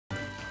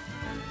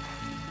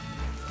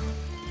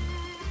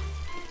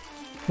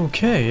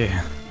Okay.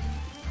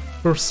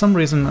 For some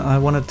reason I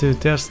wanted to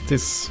test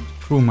this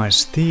through my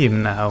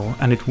Steam now,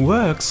 and it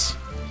works!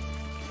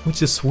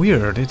 Which is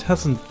weird, it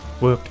hasn't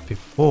worked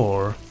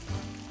before.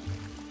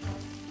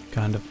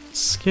 Kind of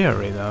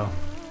scary though.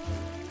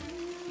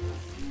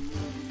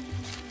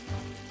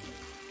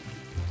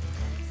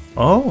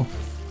 Oh!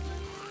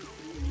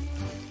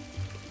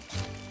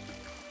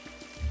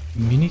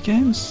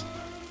 Minigames?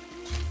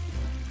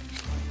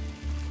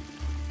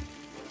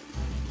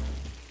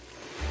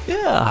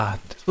 Yeah,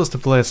 this was the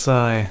place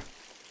I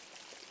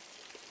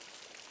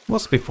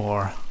was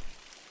before.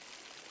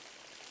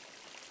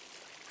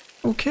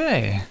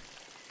 Okay.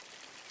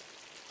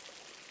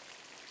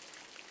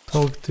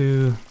 Talk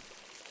to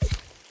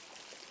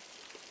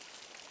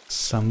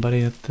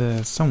somebody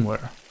at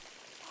somewhere.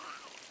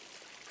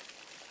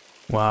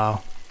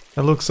 Wow,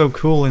 that looks so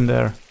cool in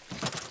there.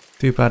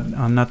 Too bad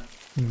I'm not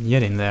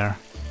yet in there.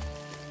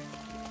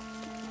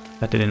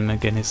 That didn't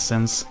make any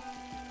sense.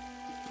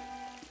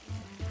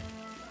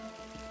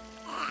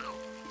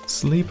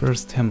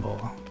 Sleeper's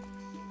Temple.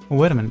 Oh,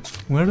 wait a minute,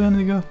 where do I need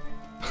to go?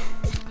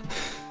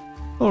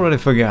 Already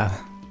forgot.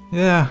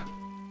 Yeah,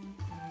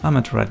 I'm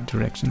at the right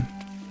direction.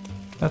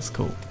 That's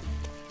cool.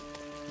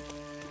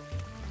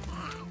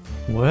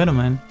 Wait a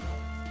minute.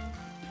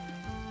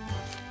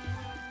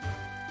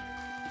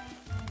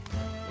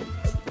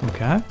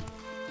 Okay.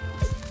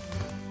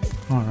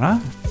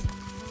 Alright.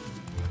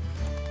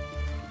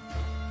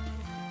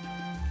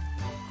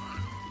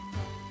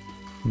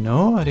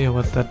 No idea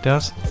what that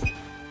does.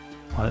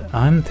 But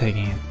I'm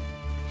taking it.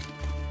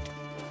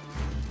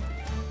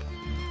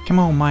 Come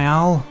on, my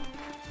owl.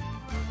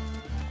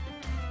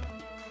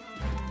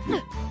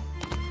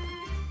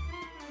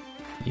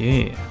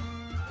 Yeah.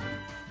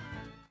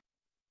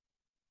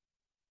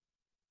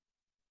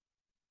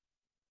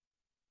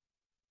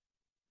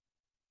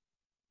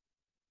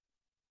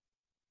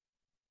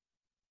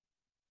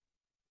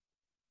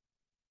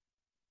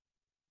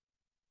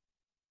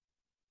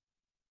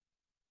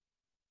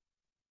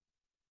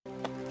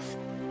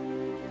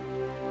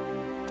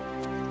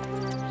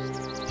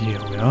 Here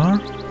we are.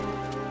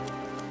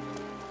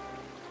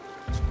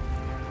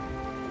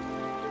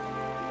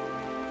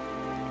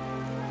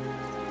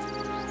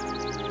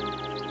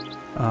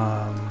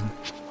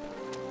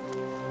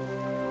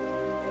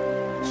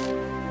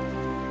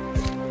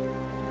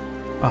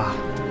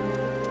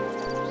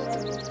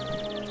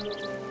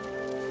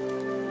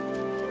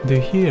 They're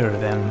here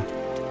then.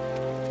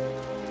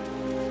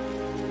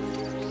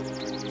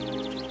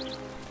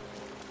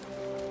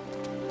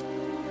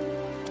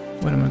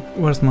 Wait a minute,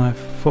 where's my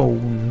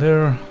phone?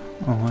 There.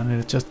 Oh, I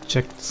need to just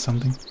check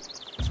something.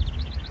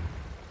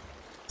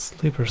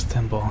 Sleeper's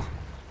Temple.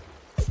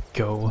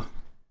 Go.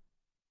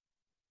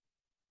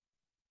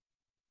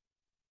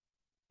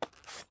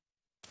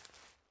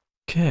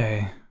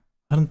 Okay.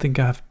 I don't think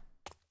I've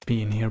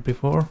been here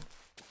before.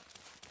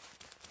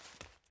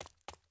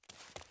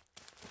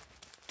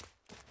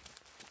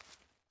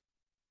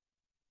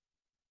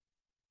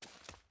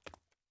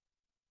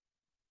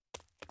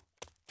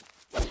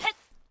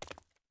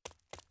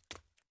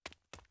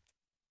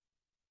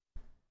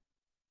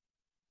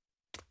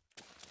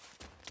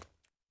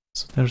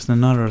 So there's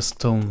another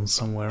stone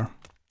somewhere.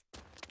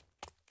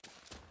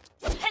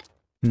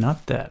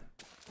 Not that.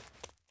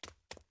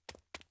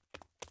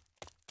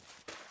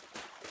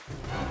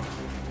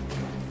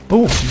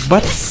 Oh,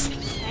 butts!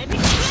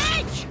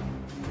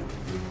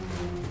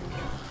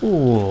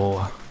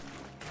 Oh.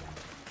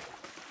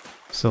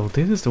 So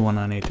this is the one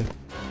I need to...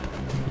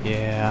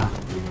 Yeah.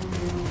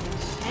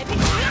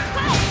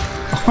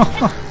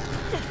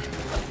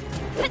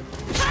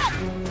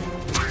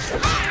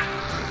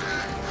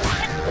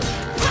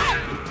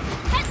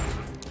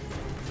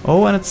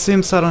 Oh, and it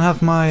seems I don't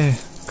have my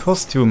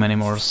costume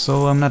anymore,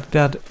 so I'm not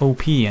that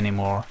OP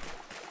anymore.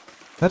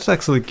 That's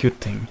actually a good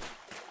thing.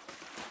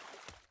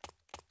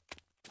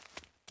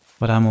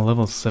 But I'm a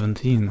level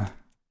 17.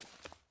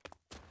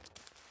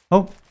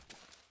 Oh!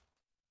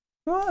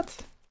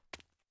 What?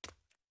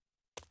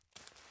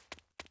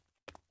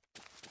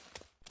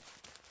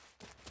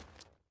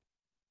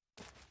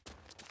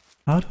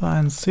 How do I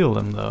unseal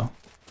them though?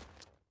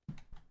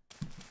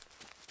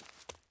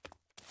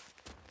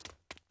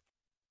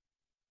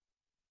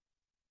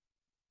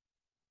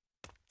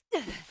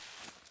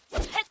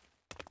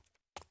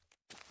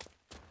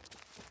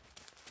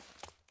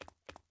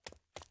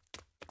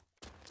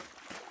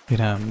 Did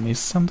I miss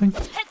something?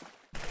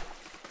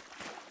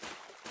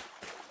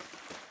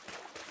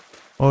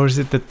 Or is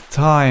it the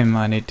time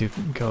I need to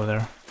go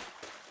there?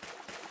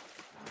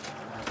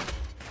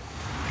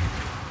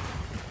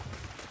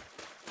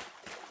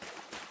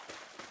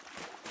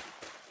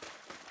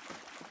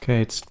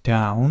 Okay, it's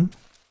down.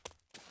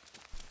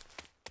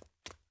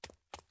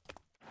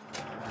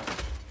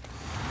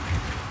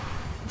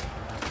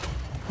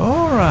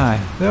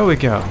 Alright, there we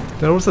go.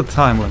 There was a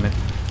time limit.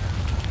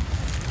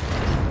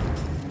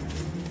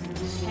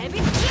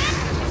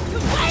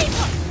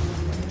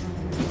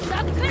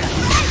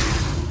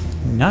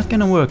 Not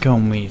gonna work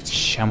on me,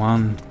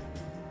 shaman.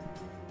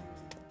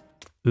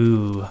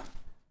 Ooh.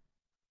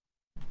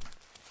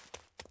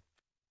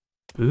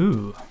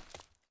 Ooh.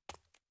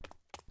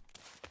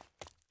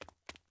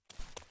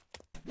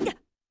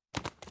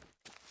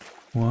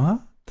 What?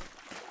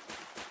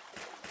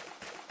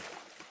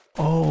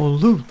 Oh,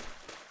 loot!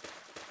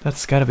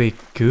 That's gotta be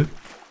good.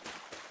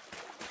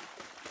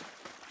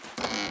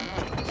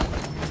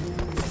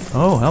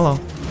 Oh, hello.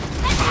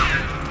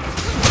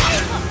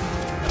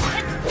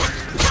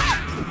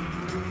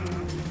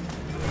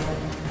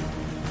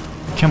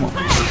 Come on.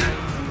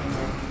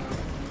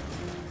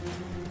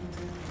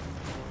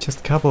 Just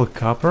a couple of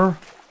copper?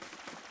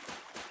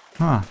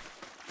 Huh.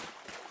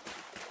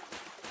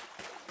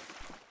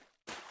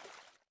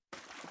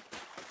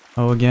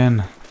 Oh,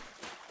 again.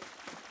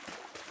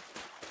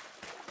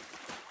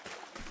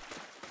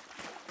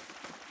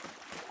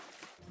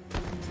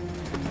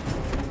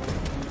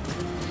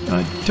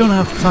 I don't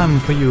have time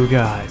for you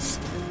guys.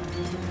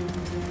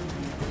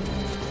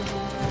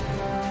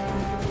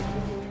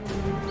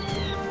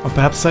 Or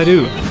perhaps I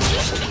do.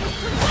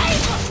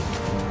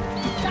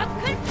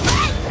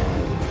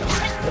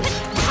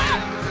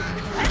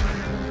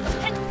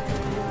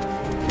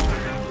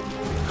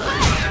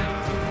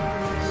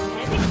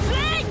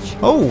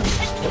 Oh!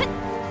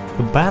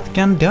 The bat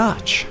can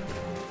dodge.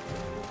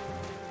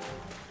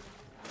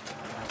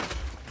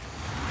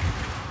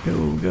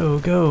 Go, go,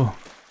 go.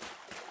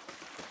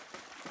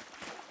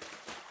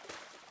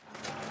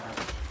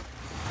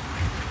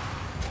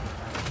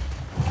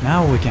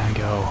 Now we can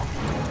go.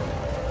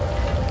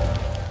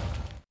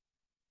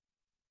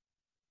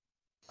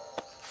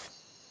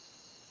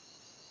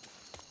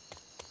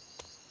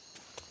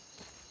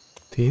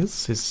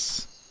 This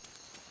is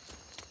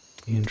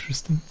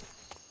interesting.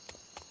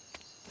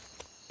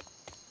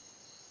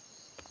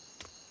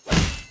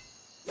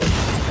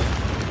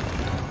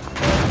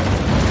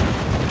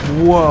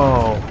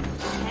 Whoa!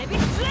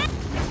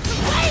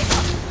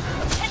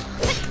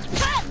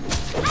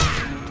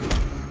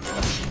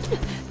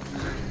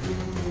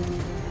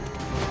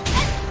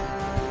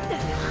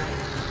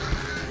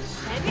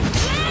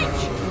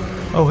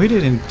 Oh, he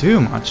didn't do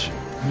much.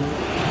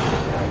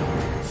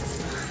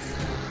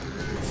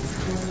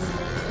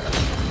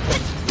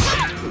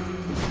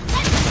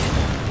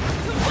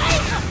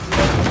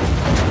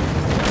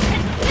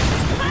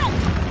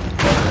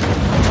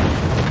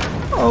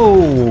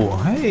 Oh,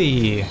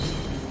 hey!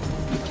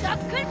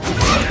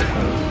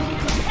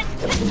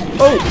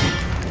 Oh!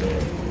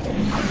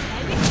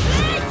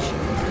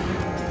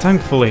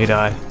 Thankfully he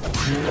died.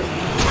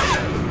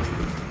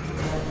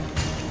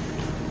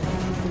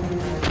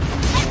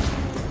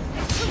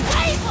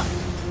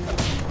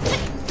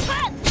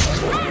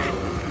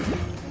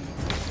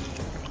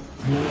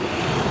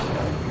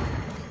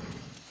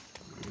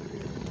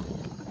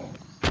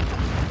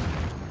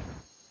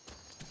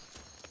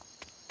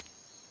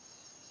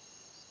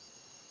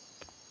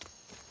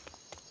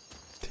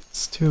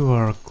 These two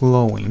are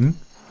glowing.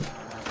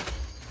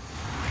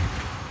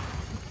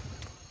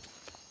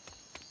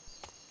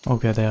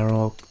 Okay, they are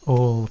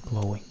all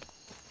glowing.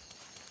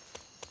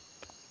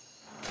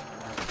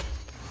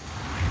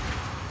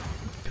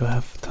 Do I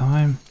have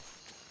time?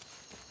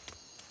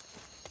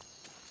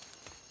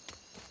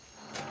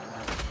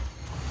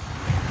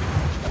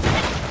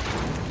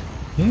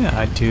 Yeah,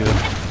 I do.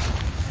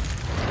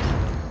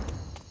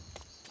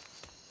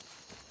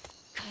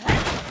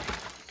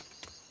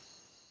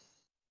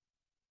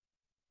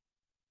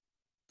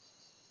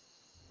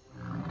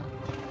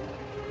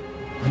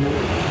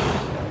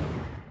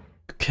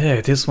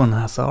 Okay, this one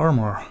has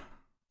armor.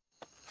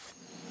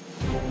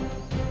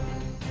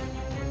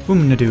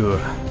 Umnadu.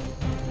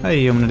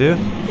 Hey, Umnadu.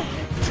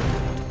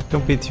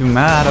 Don't be too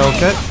mad,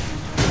 okay?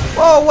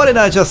 Whoa, what did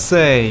I just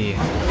say?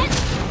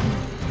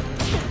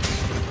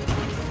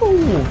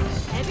 Ooh.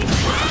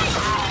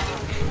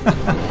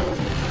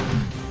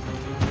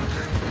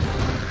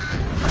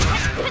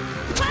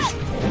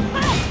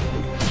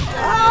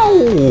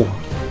 Ow!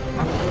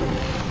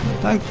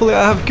 Thankfully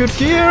I have good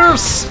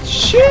gears!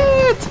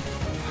 Shit!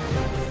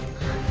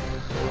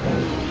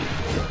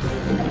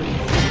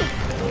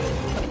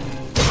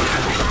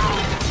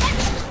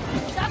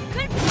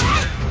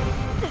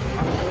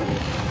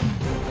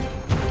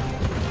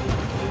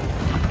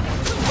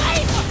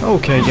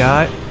 Okay,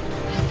 guy.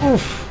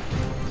 Oof.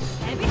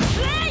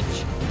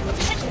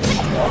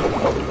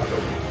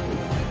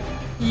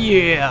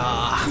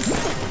 Yeah.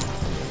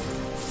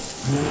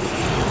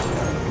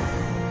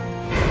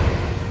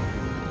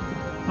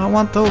 I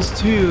want those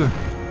too.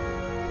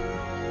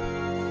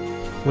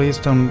 Please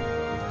don't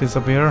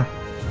disappear.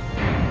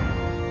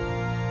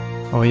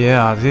 Oh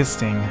yeah, this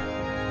thing.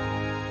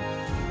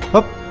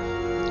 Up.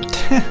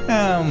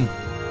 Damn.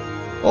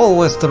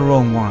 Always the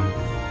wrong one.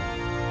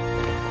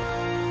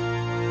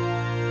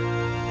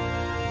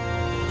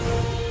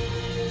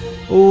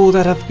 Oh,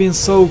 that have been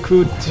so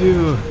good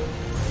too.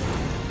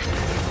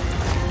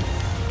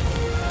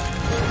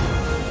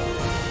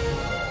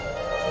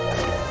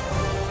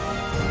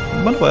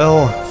 But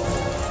well,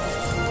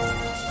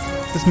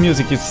 this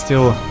music is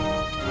still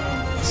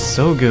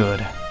so good.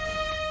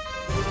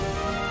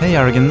 Hey,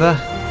 Argenda.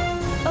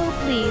 Oh,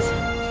 please.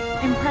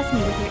 Impress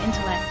me with your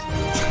intellect.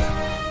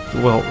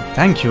 Well,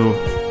 thank you.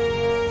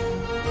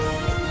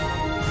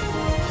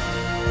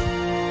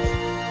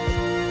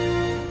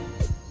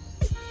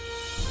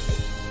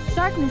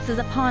 Darkness is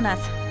upon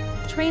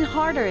us. Train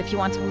harder if you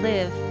want to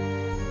live.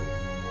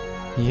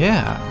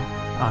 Yeah,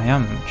 I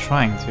am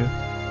trying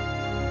to.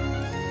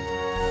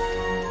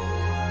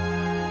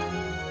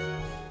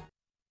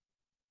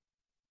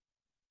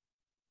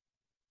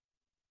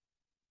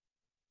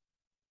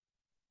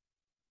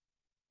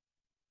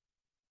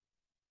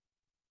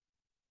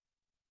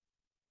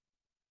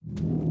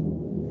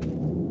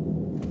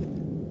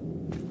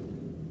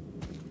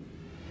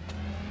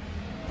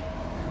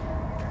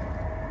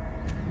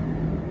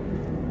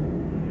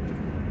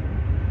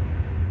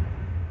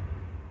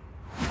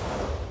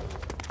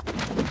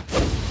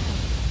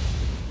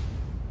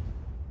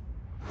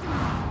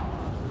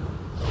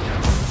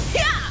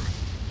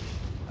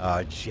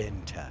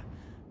 Argenta,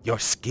 your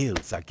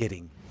skills are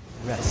getting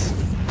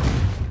rusty.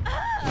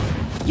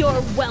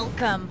 You're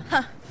welcome.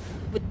 Huh.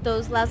 With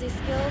those lousy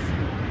skills,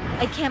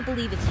 I can't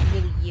believe it's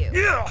really you.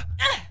 Yeah.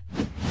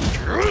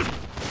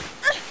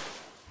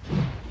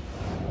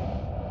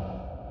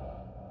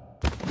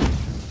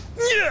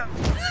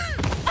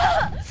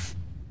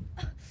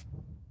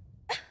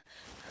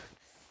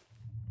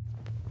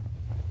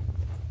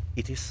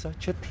 It is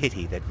such a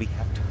pity that we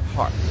have to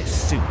part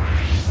as soon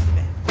as we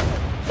met.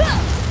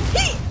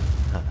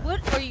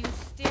 What are you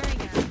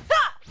staring at?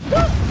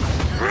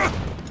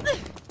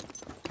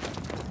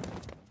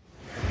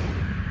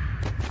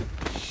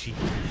 Sheesh.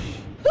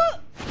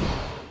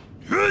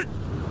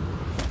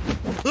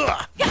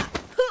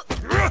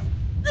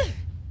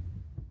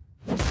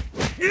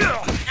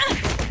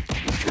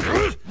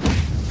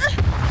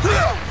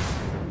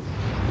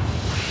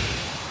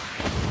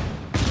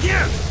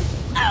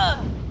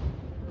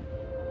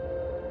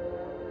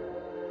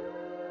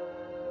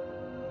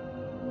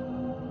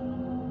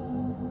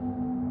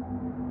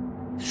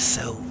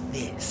 So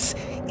this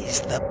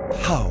is the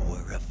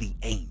power of the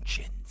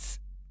ancients.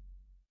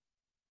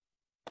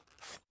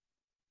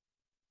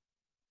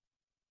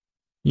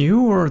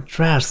 You were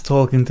trash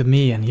talking to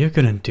me and you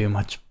couldn't do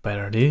much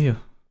better, did you?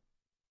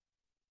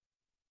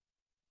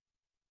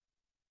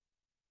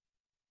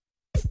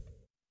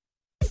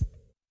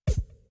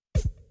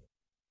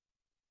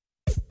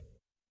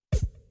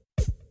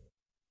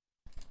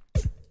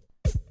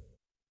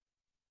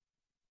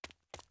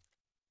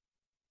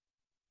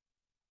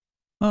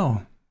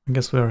 Oh, I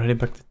guess we're heading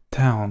back to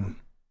town.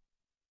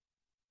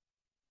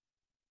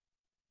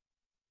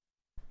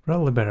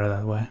 Probably better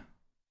that way.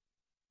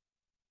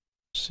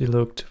 She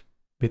looked a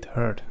bit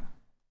hurt.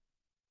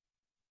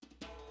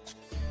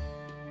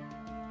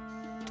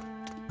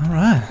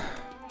 Alright.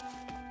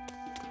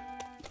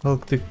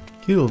 Talk to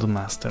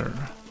Guildmaster.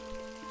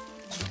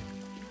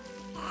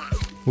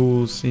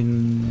 Who's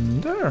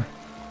in there?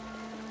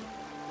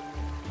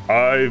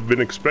 I've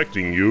been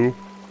expecting you.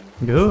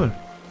 Good.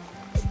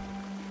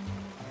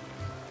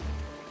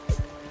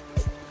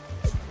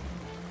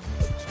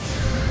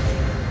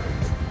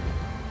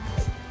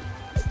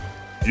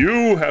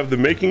 You have the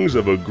makings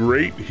of a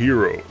great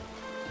hero.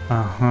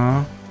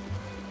 Uh-huh.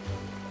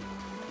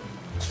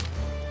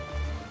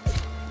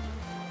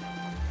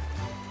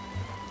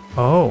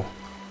 Oh.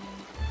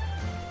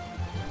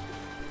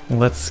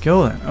 Let's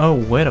go then. Oh,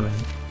 wait a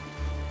minute.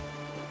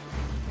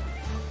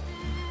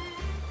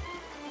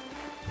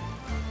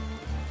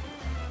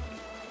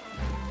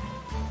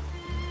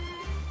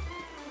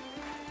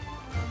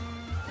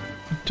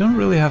 I don't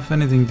really have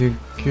anything too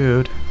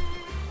good.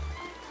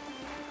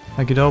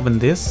 I could open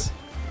this.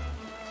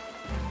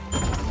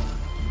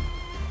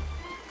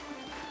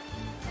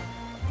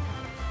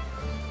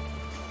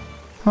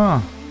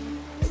 Huh.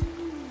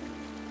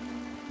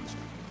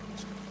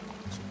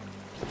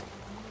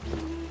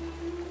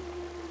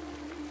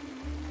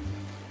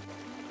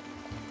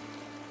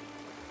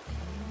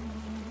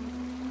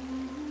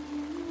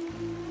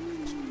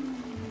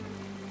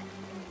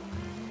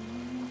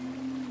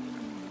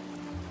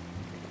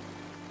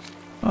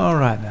 All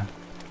right then.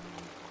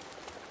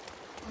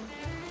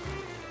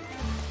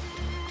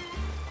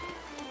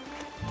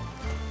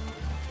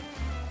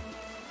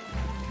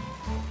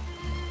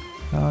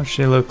 Oh,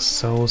 she looks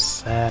so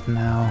sad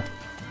now.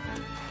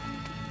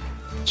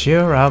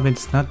 Cheer up,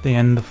 it's not the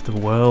end of the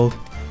world.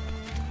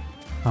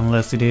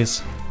 Unless it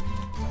is.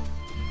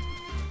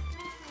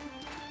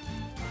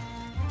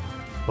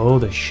 Oh,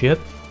 the shit.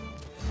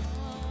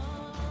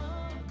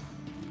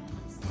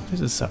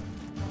 This is a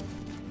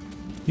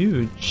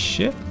huge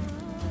shit.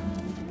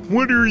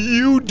 What are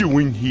you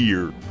doing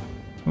here?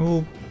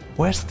 Oh,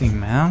 questing,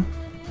 man.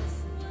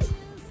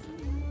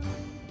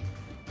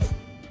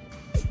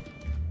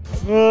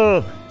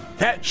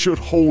 That should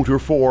hold her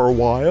for a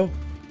while.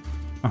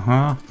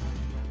 Uh-huh.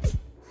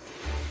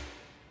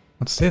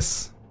 What's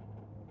this?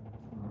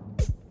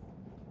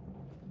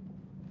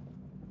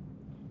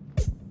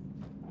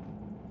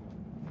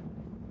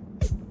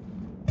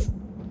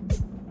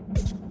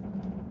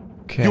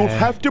 Okay. You'll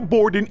have to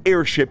board an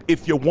airship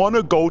if you want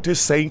to go to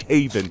St.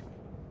 Haven.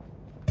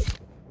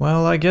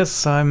 Well, I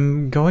guess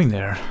I'm going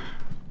there.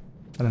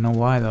 I don't know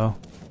why though.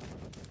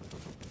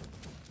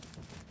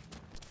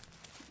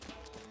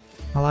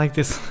 like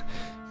this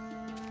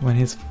when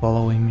he's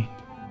following me.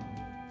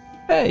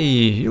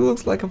 Hey, he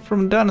looks like a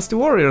from Dynasty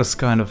Warriors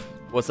kind of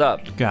What's up?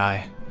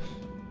 guy.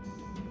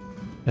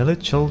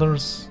 Elite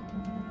shoulders.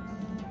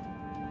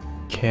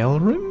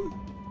 Kelrim?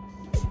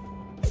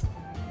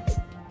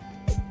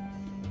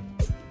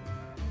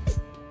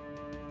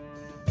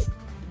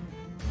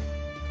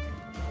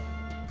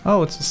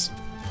 Oh, it's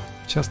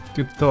just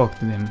to talk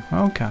to him.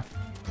 Okay.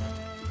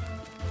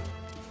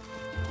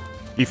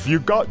 If you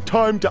got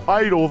time to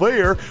idle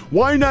there,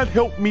 why not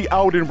help me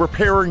out in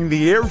repairing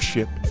the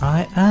airship?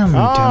 I am,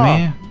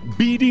 dummy.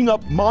 Beating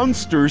up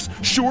monsters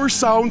sure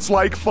sounds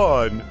like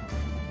fun.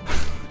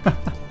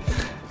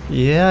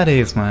 Yeah, it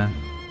is, man.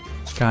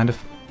 Kind of.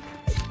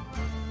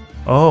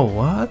 Oh,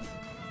 what?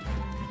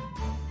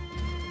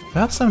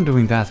 Perhaps I'm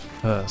doing that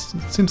first.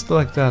 It seems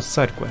like that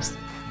side quest.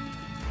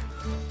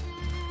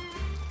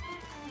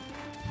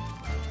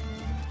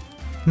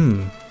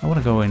 I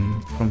wanna go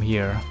in from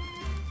here.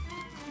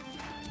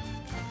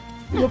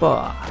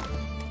 Whoopah.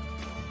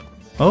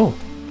 Oh!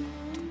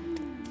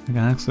 I can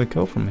actually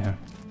go from here.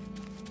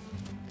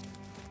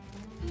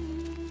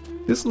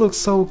 This looks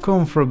so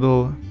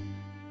comfortable.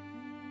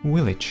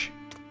 Village.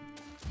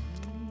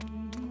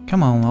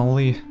 Come on,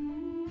 Ollie.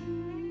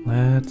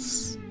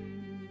 Let's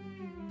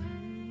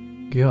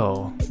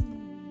go.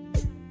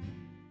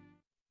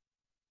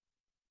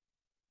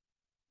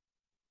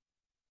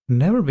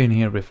 Never been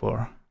here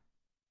before.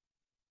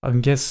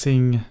 I'm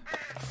guessing...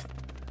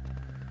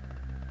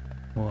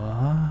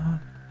 What?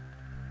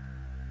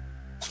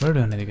 Where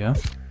do I need to go?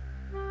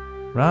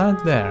 Right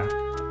there.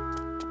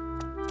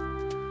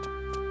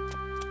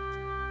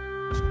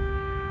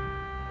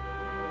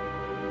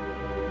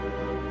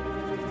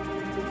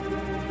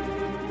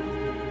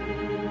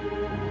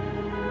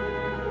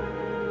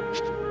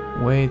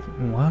 Wait,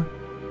 what?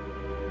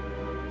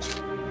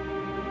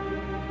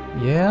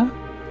 Yeah?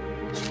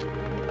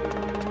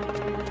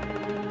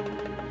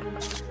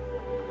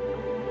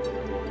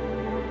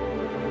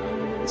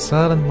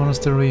 Silent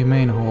Monastery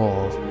main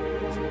hall.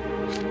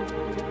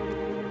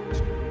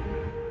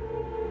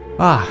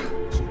 Ah!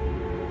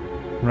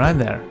 Right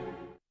there.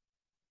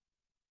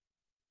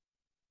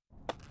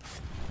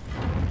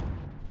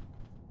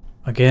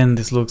 Again,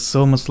 this looks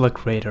so much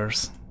like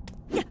Raiders.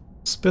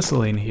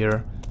 Especially in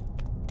here.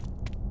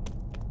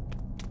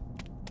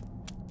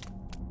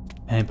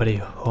 Anybody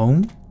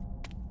home?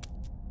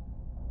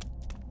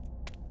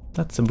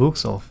 That's a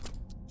bookshelf.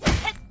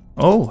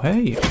 Oh,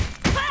 hey!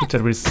 Is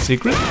that a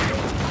secret?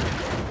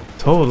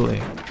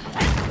 Totally.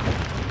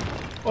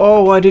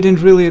 Oh, I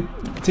didn't really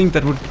think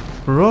that would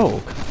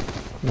broke.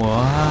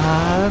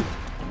 What?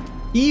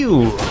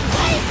 Ew!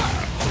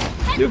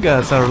 You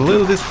guys are a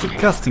little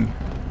disgusting.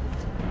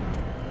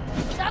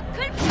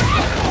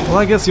 Well,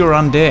 I guess you're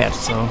undead,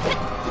 so...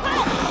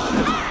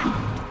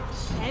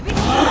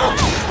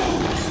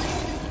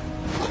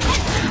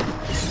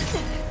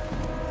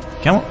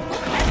 Come on.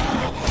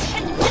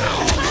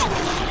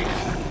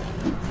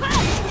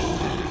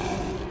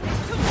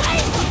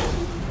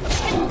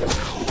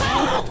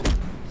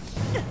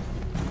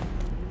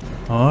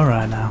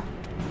 Alright now.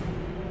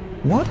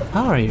 What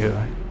are you?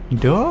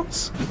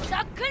 Dogs?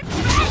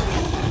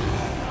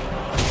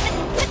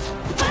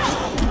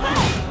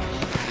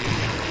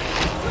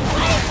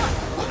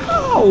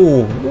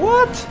 Oh,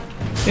 what?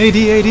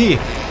 AD.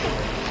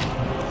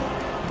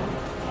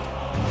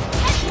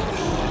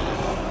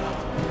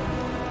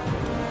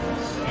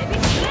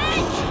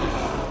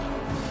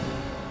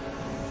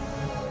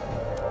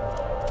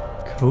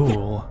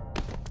 Cool.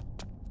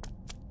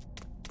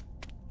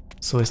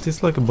 So is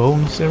this like a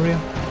bonus area?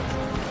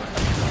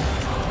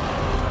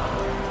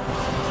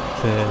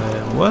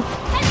 What?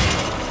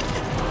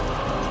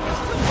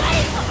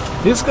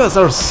 These guys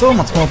are so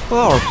much more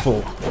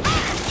powerful.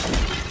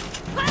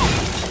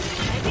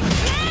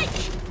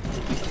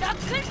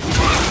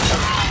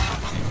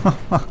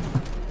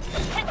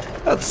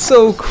 That's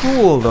so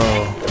cool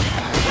though.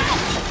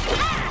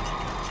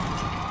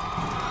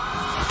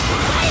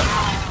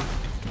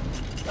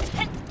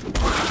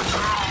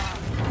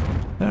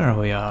 There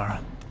we are.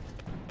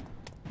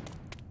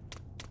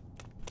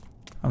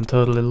 I'm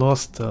totally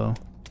lost though.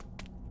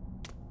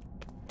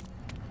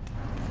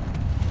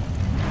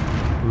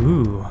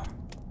 Ooh.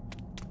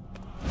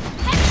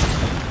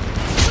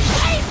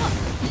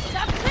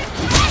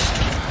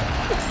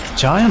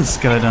 Giant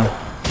skeleton.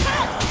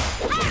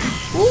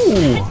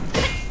 Ooh.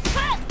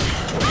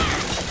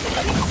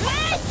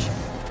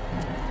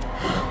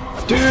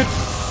 Dude.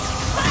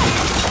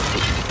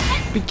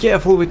 Be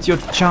careful with your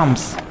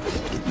jumps.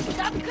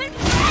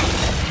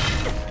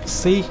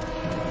 See?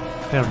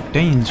 They're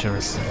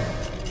dangerous.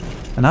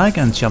 And I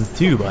can jump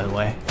too, by the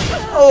way.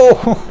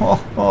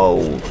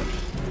 Oh!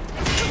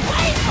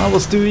 I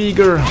was too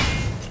eager.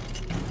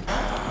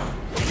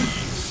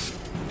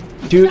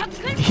 Dude,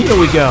 here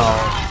we go.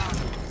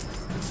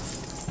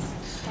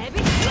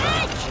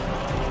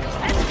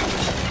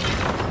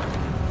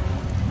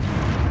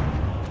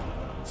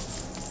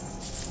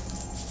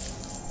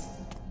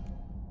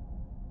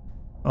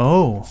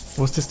 Oh,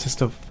 was this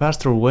just a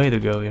faster way to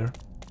go here?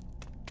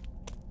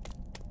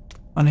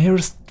 And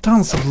here's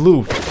tons of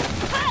loot.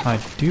 I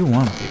do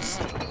want this.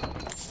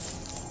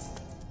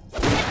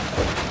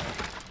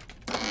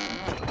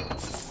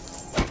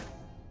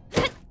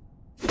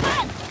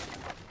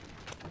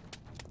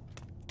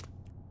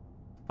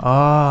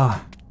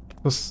 Ah,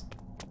 it was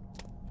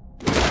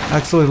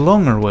actually a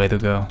longer way to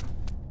go.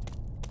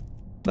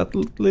 But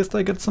at least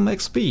I get some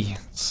XP,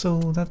 so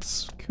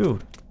that's cool.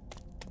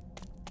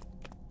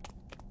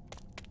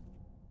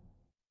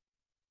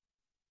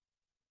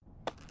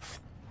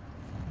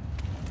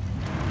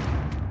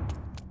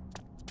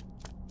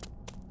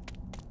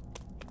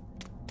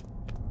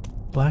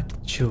 Black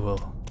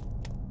jewel.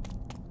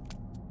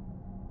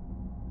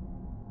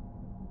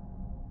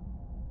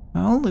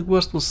 My only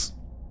quest was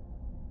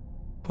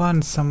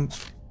find some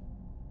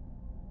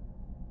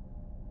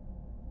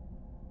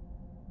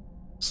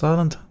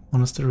silent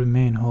monastery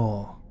main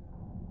hall.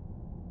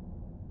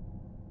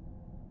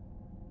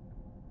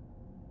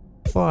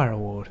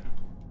 Firewood.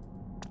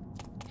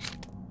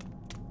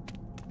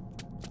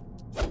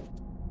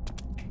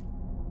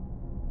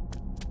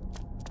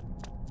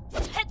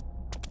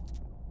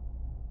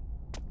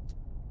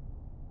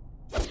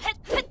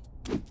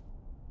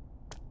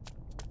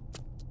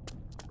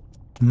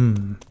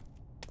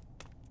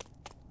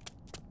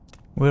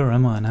 Where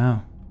am I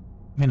now?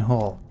 I'm in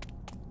hall.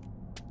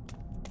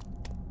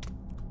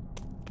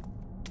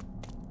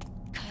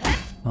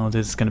 Oh,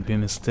 this is gonna be a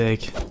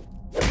mistake.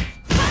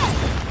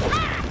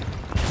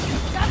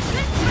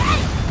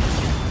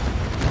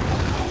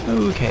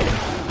 Okay.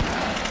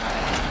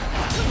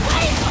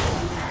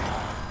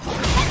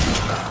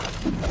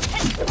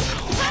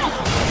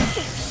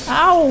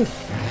 Ow!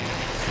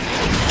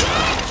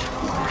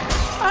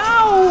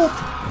 Ow!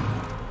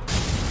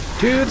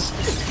 Dudes,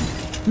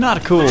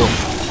 not cool.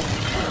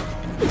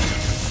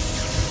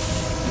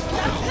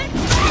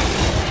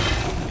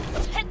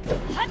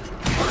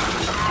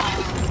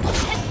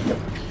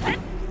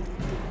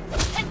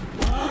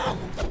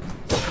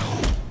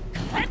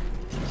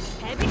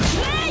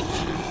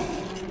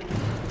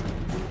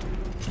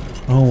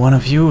 Oh, one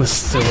of you is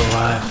still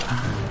alive.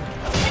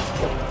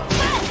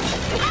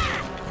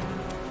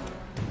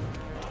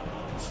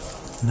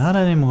 Not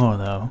anymore,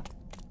 though.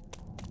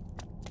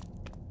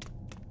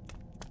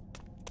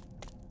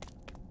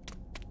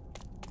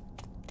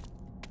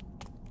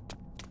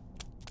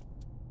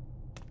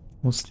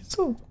 Was this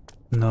open?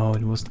 No,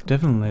 it was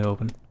definitely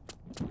open.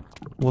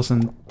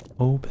 Wasn't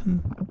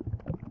open?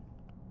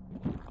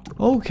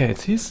 Okay,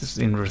 this is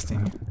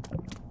interesting.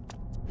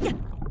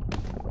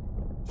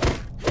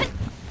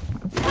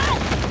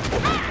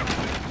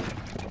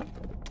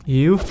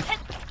 You?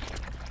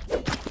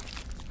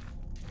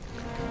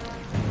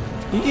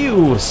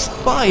 You,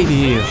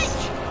 Spideys!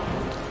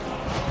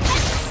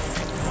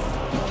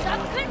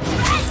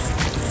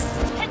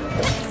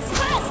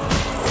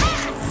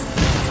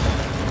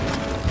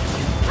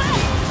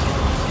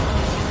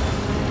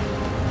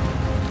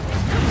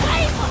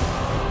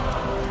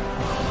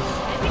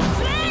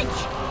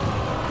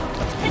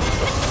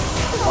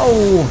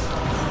 Oh!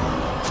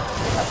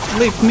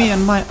 Leave me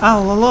and my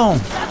owl alone!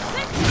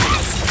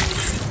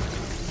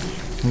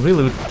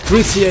 Really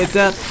appreciate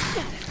that.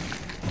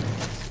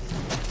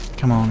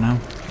 Come on now.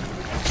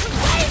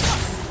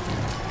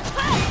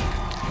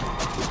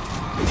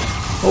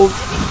 Oh,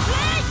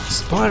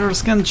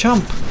 spiders can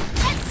jump.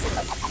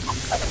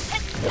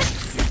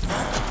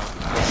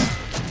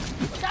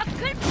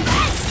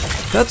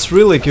 That's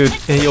really good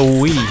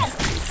AoE.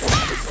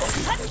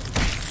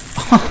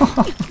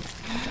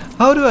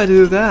 How do I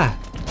do that?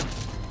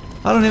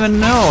 I don't even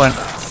know, and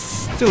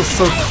it's still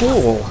so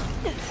cool.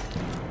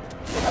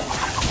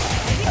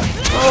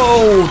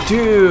 Oh,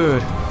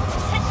 dude!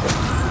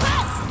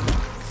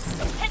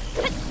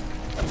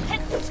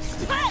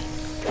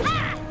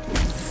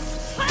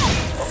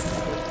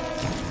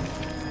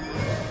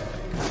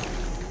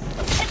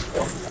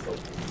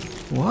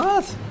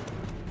 What?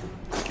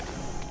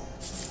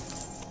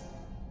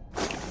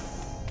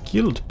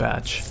 Guild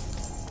badge.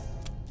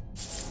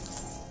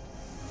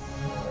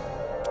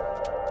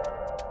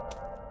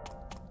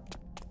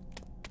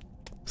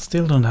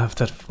 Still don't have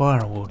that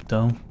firewood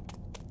though.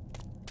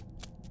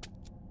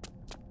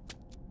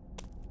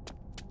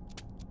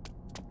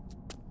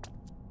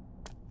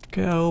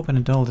 Okay, I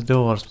opened all the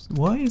doors.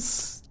 Why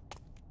is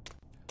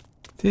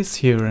this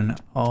here and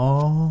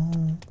all?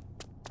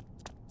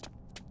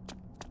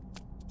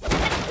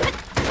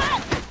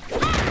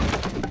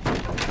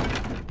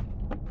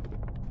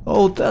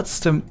 Oh, that's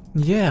the...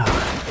 yeah.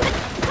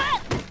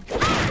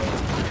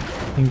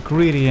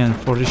 Ingredient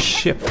for the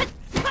ship.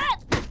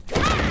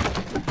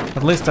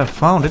 At least I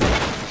found it.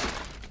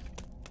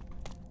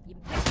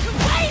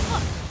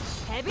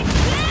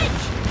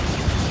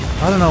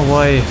 I don't know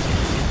why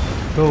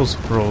those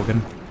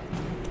broken.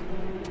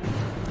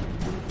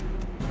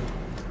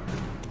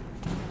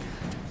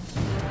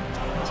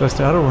 So is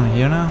the other one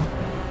here now?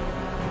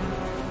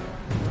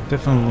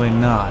 Definitely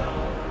not.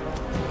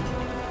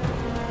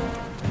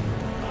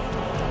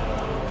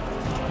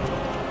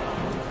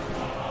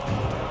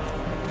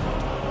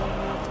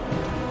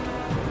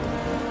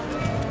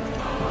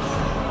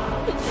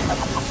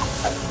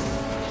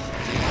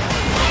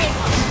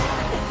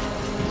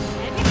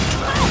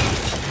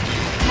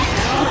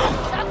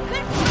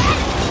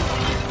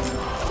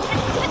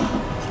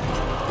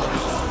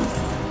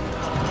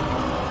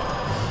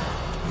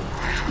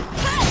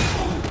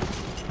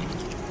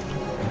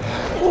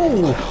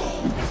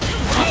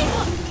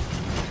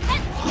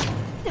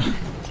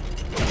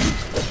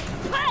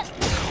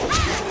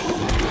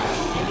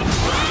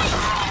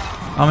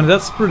 I mean,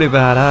 that's pretty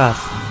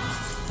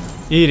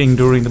badass. Eating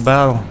during the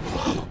battle.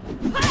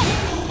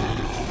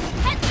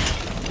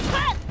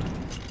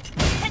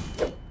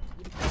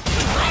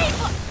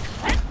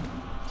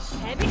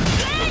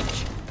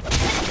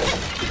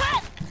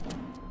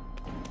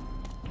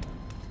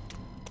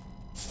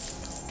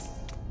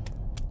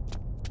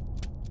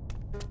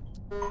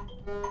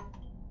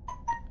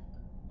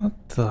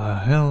 What the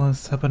hell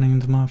is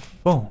happening to my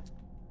phone?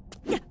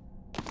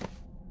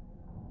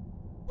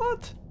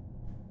 What?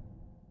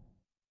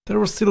 There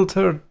was still a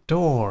third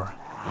door.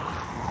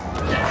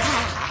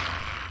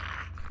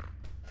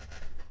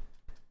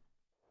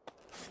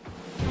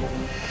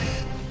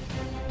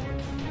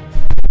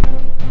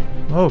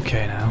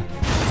 Okay now.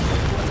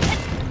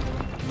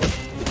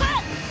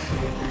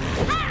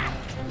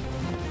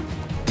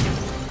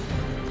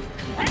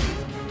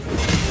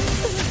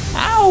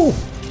 Ow!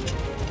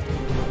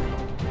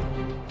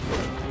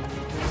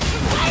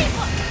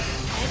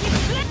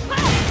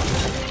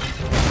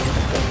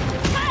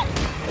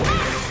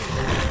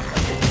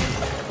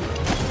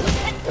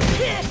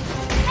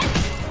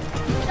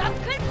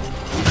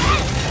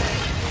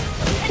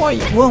 Why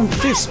won't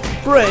this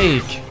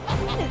break?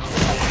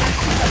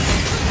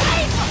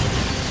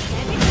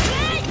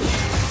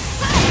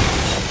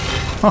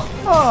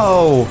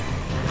 Oh!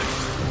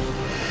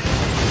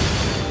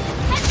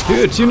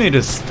 Dude, you need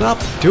to stop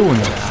doing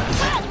that.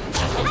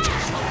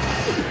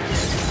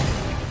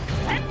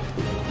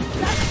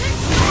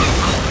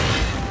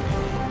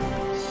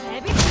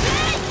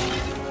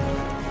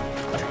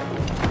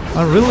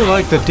 I really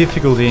like the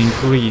difficulty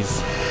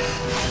increase.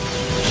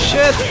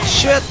 Shit!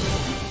 Shit!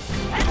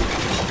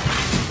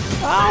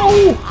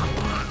 Ow!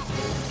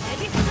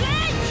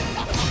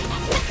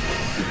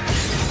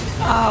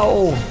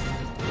 Ow!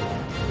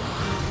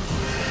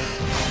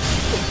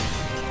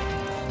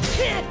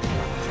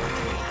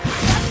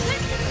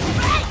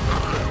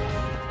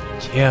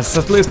 Yes,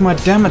 at least my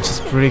damage is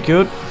pretty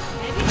good.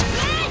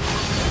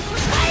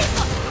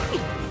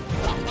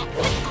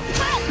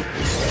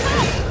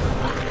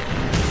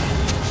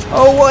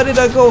 Oh, why did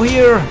I go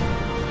here?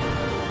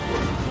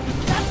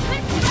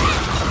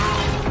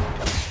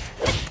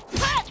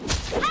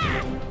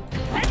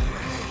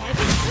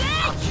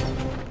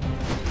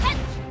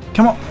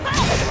 Come on!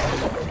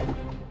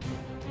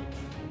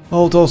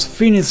 Oh, those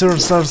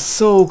finishers are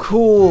so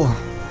cool!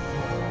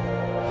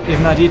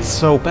 Even I did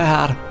so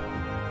bad.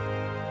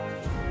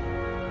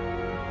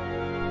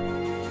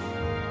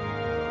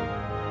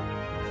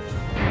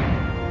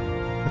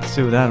 Let's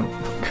do that.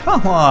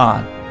 Come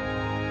on!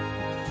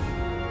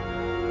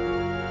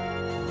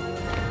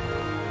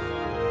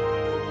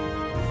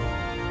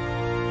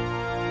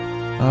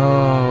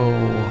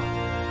 Oh.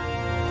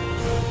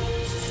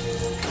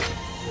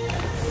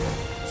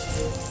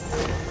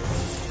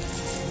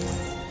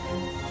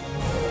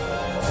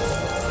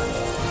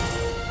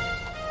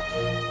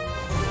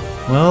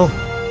 Well,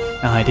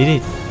 I did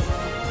it.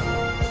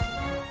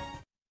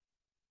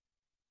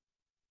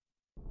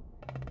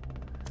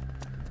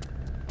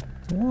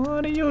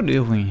 What are you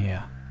doing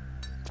here?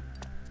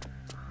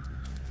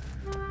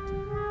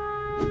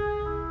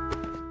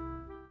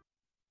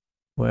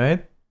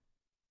 Wait.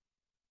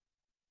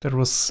 There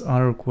was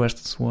other quest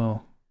as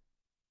well.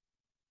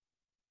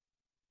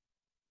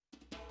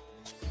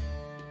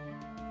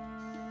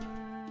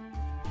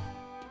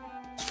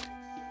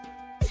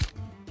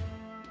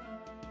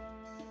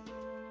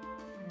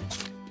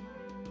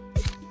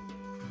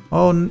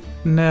 Oh,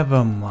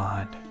 never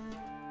mind.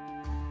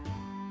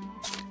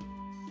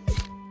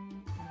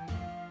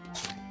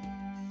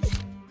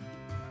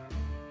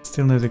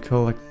 Still need to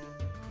collect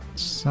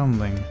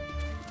something.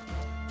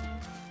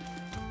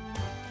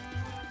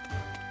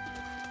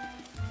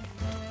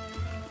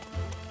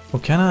 Or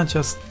can I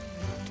just...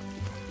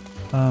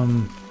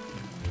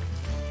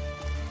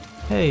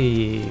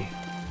 Hey...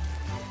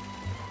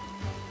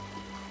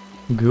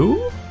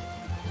 Goo?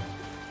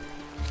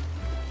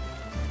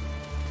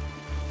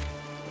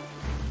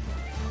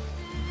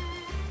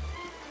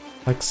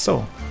 Like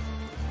so.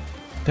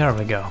 There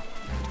we go.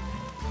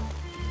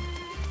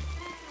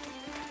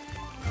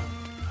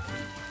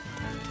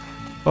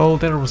 Oh,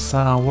 there was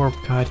a warp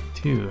guide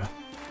too.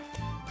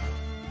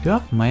 Do you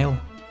have mail?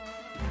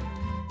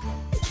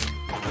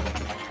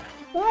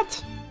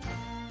 What?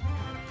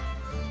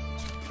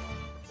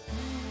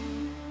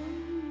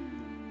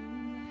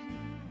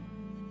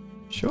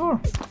 Sure.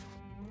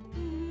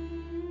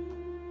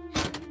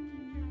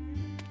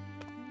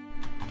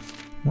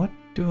 What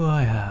do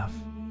I have?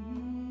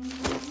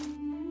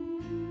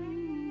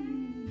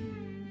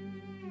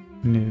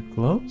 New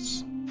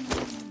clothes?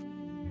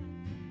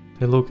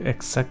 They look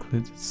exactly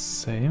the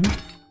same.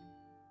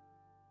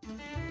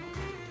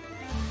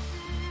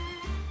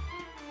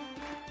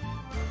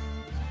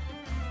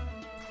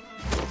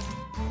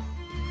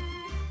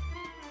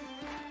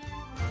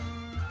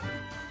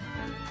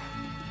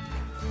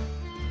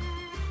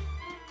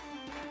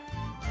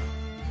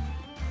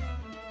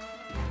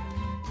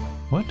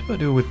 What do I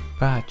do with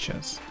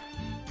badges?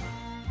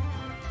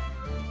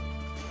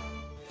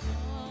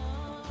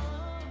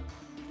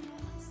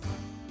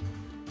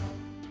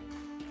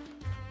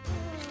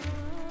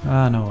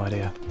 Ah, no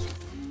idea.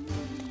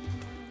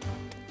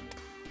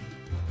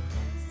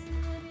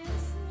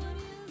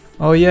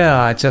 Oh yeah,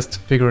 I just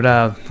figured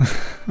out.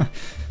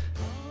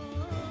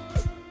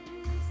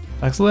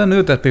 Actually, I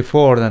knew that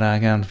before that I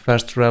can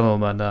fast travel,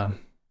 but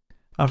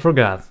I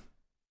forgot.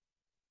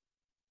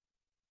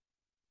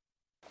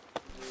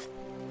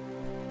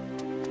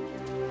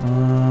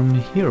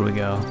 Here we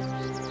go.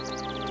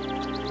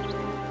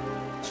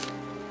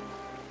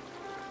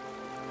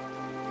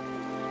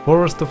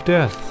 Forest of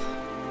Death.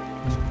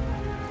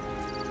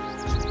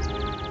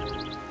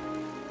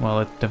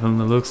 Well, it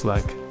definitely looks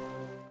like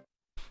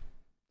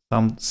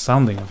some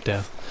sounding of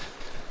death.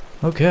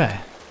 Okay.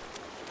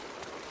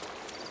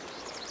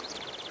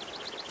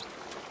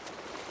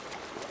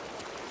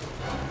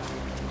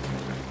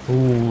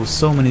 Ooh,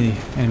 so many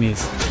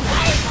enemies.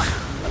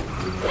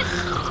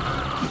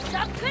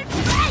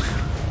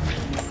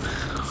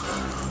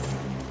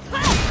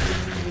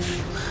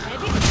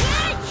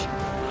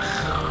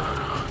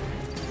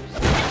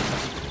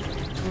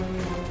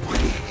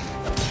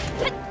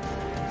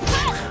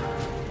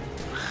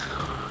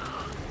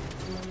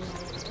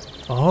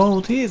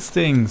 Oh, these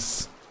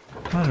things!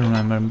 I don't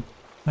remember.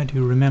 I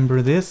do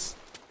remember this.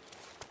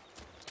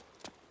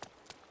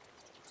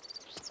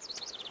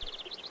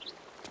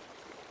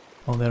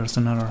 Oh, there's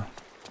another.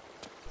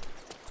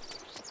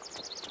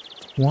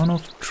 One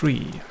of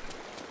 3.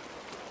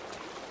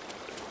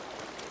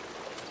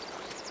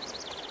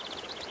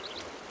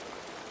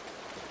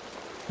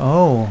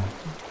 Oh,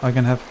 I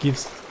can have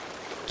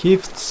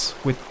gifts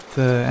with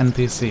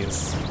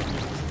NPCs.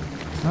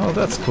 Oh,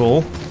 that's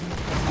cool.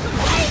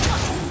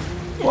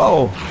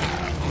 Whoa!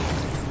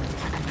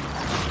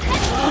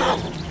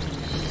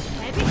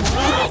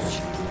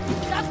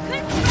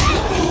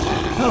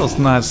 That was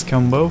a nice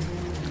combo.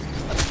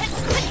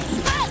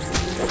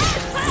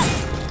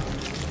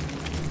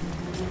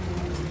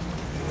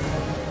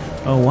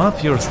 Oh, one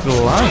of you are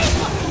still alive?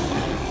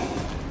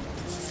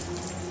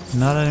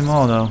 Not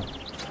anymore though.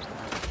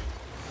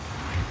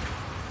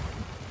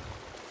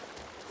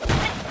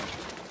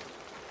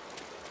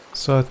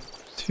 So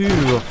 2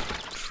 of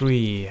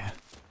 3.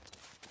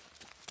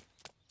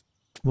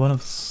 One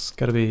of us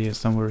gotta be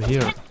somewhere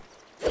here.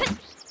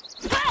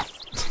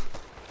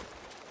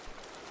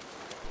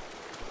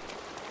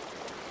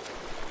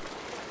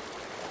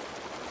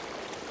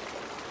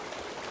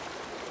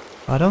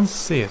 I don't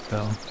see it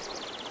though.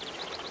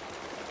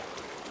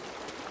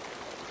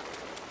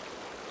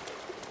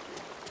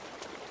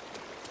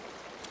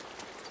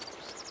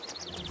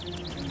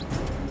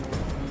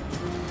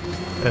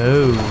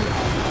 Oh.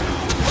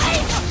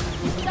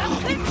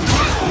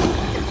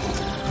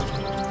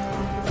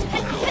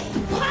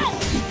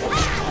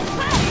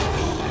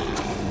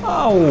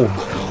 Oh!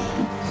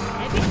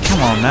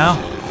 Come on now.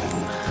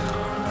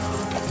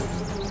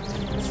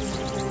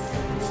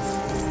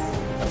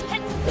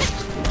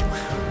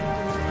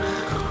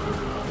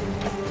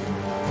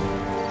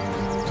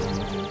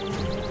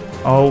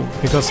 Oh,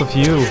 because of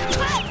you.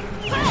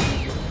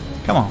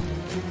 Come on.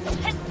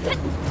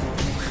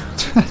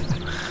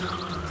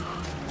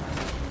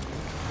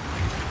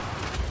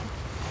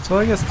 So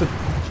I guess the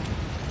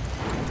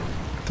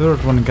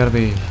third one gotta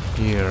be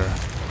here.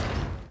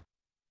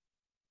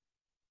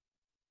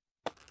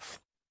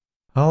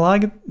 I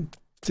like it.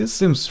 This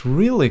seems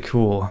really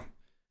cool.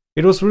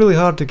 It was really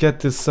hard to get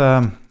this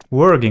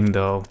working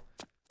though.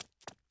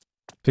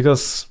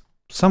 Because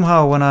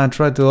somehow when I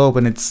tried to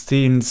open it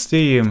in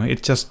Steam,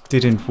 it just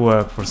didn't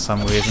work for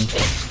some reason.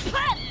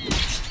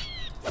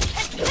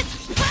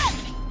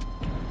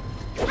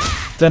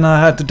 Then I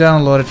had to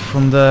download it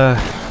from the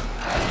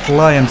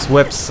client's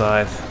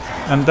website,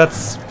 and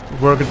that's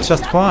worked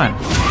just fine.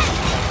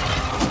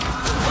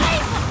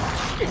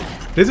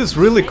 This is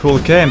really cool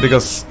game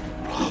because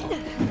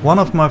one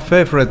of my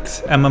favorite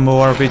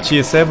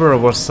MMORPGs ever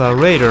was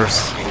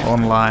Raiders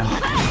Online.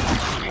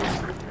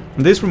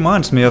 And this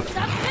reminds me of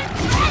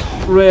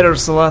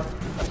Raiders a lot.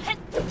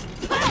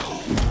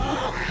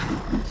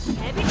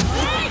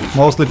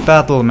 Mostly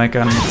battle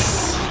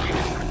mechanics.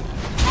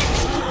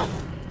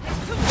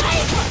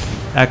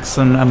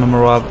 Action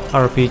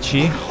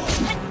MMORPG.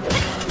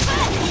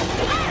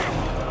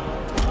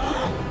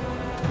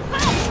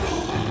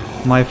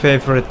 My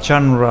favorite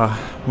genre,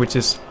 which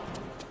is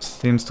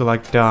seems to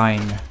like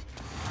dying.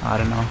 I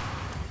don't know.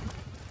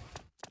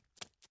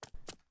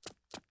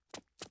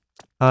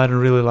 I don't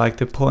really like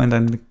the point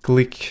and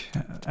click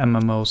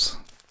MMOs.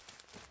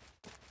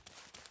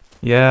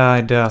 Yeah,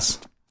 it does.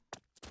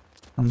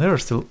 And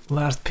there's the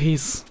last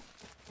piece.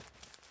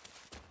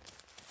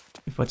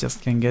 If I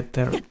just can get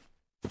there.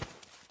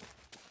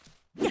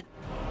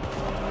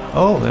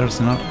 Oh, there's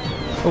another.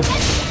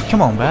 Oh,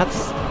 come on,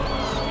 bats.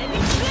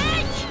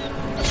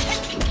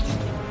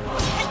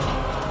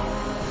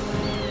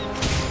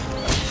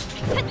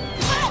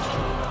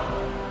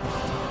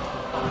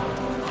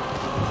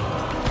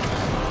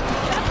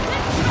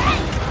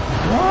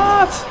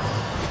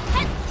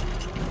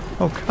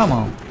 Oh, come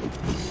on.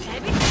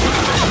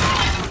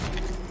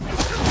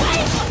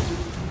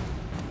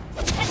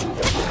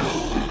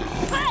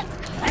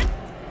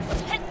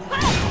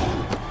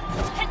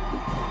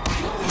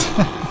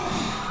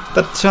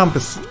 That jump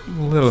is a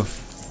little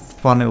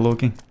funny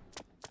looking.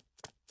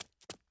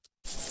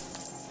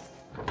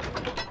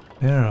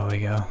 There we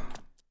go.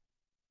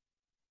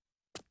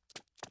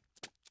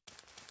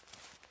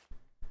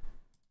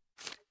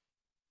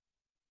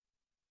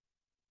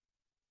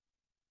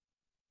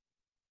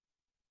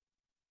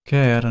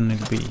 Okay, I don't need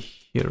to be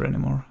here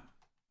anymore.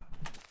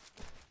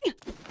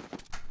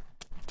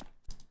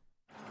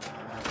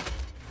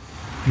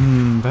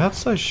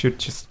 Perhaps I should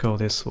just go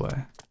this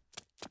way.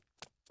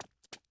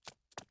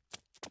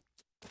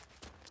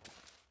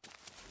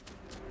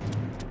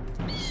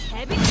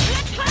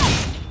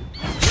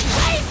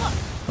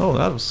 Oh,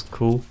 that was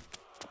cool.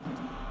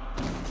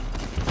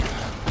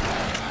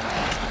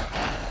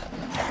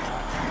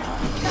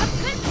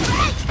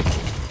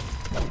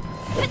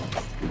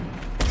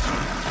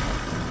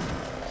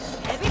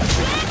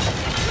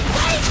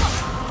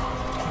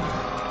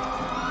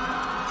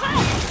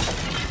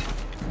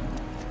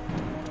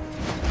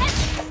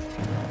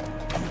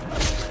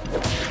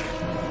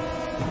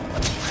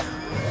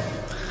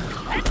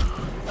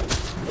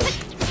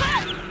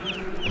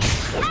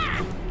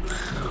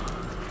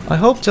 I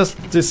hope just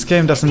this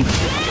game doesn't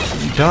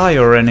die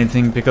or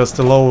anything because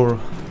the lower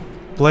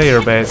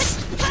player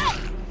base.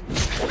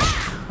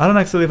 I don't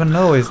actually even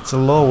know if it's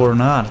low or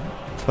not,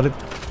 but it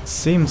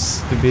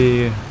seems to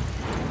be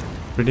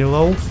pretty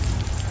low.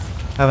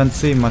 Haven't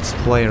seen much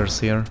players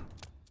here.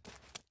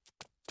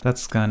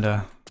 That's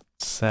kinda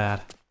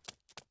sad.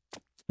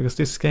 Because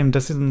this game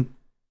does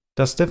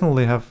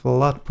definitely have a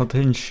lot of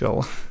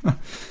potential.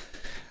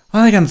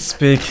 I can't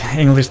speak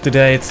English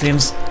today, it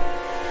seems.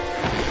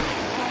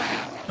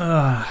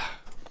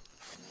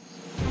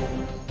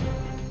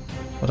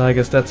 But I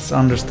guess that's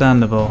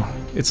understandable.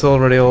 It's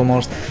already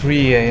almost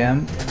 3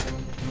 AM.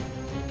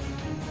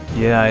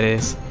 Yeah, it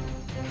is.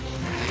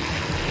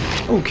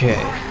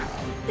 Okay.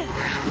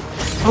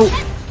 Oh,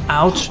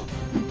 ouch.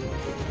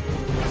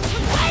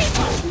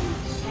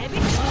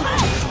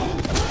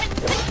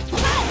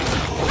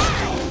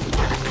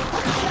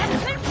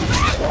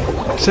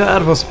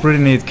 That was pretty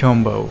neat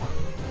combo.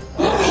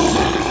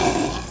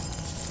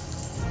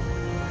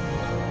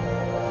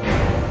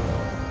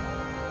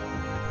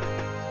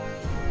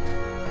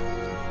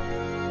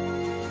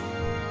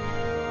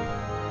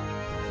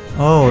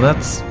 Oh,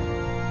 that's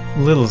a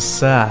little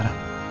sad.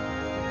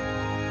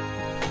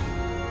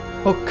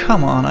 Oh,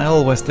 come on, I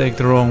always take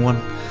the wrong one.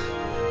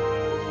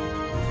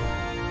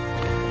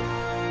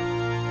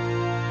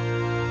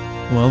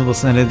 Well,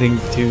 was anything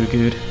too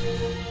good?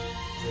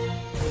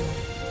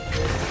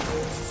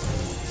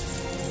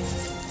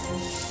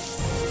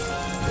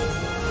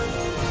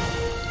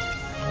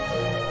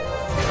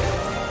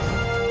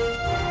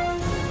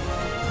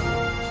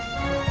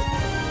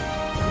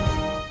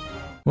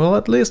 Well,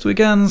 at least we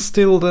can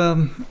still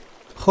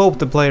hope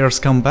the players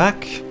come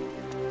back.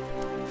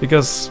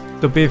 Because,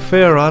 to be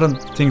fair, I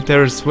don't think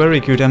there's very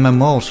good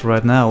MMOs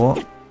right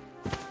now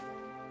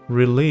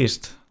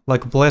released.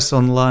 Like Bless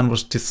Online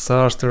was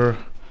disaster.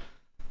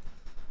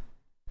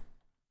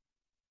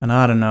 And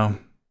I don't know.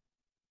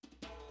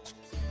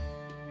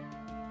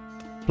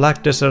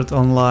 Black Desert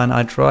Online,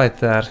 I tried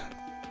that.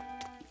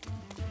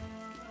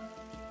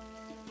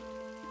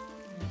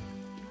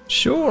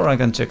 Sure, I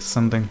can check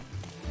something.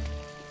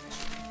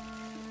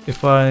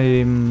 If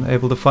I'm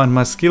able to find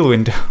my skill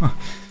window.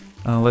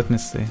 Let me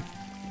see.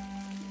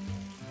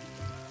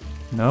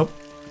 Nope.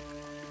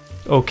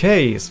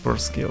 Okay is for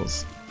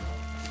skills.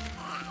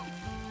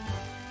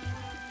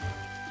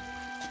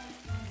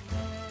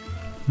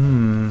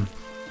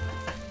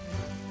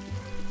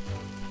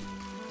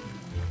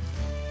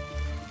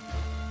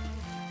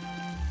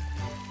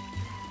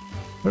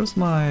 Where's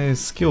my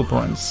skill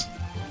points?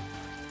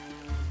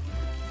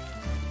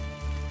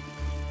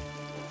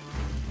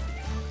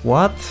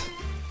 What?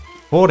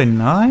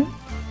 49?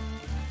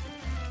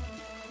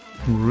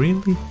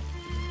 Really?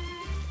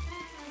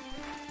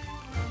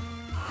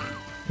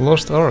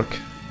 Lost Ark.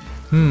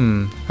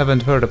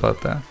 Haven't heard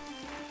about that.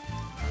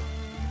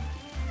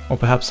 Or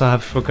perhaps I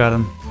have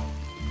forgotten.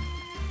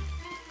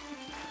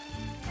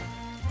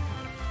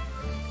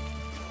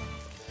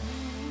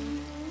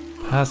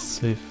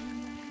 Passive.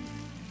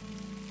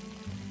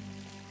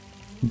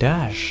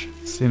 Dash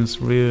seems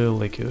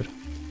really good.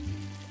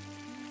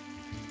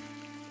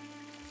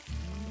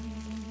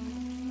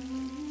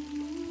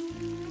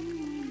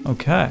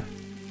 Okay.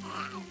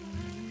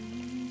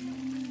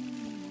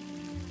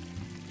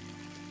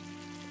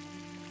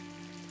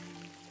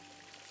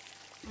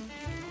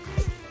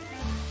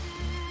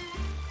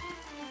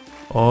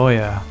 Oh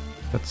yeah,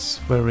 that's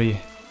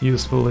very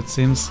useful it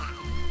seems.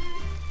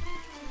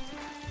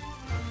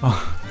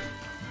 Oh,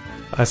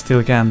 I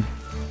still can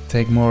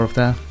take more of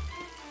that.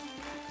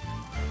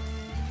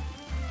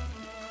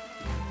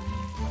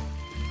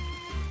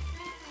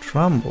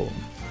 Trumbull.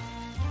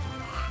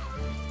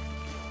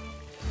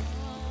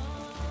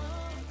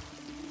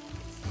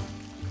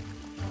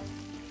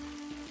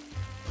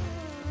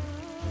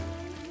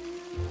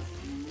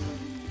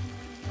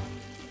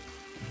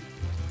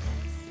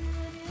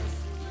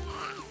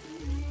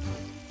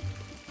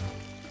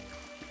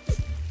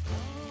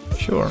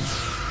 Sure.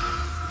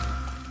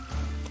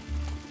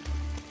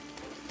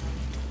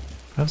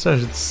 Perhaps I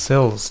should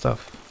sell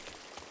stuff.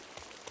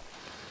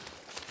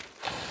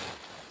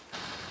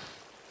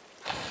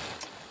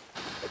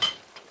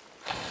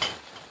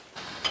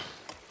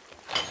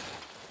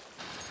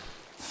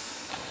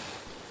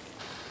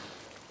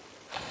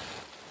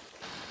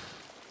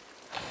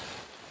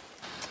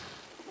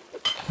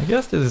 I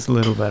guess this is a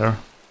little better.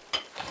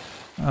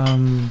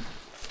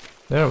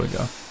 There we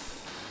go.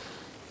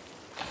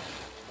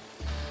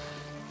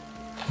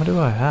 What do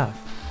I have?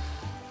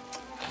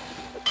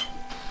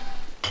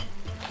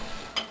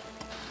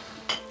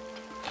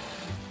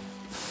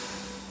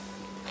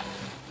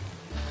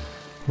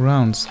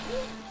 Rounds.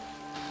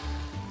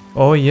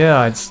 Oh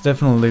yeah, it's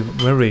definitely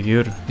very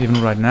good,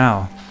 even right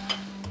now.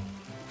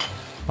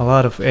 A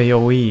lot of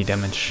AoE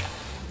damage.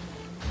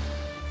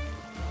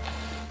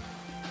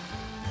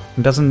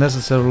 It doesn't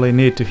necessarily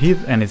need to hit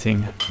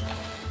anything,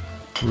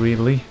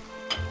 really.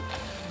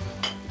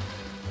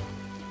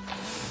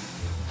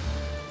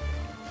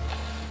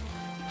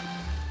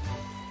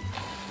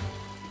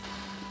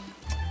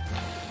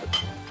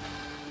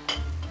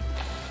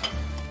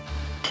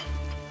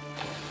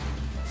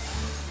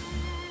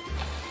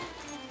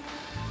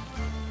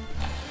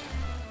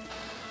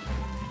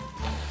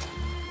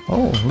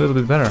 Oh, a little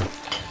bit better.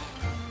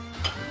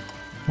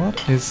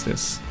 What is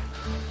this?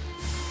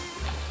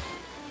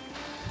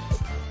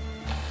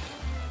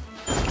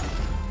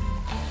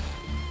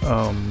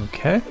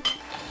 Okay.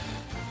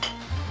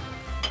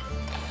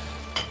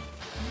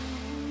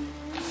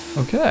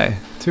 Okay,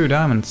 2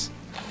 diamonds.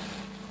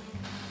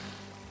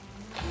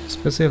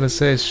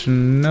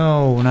 Specialization,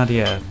 no, not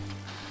yet.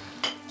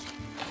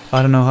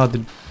 I don't know how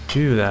to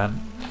do that.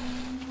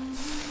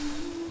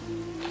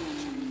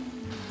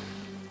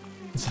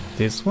 Is it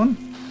this one?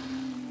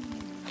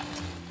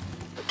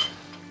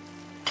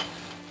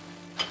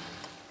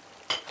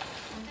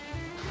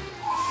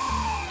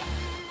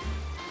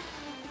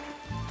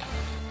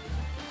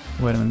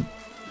 Wait a minute.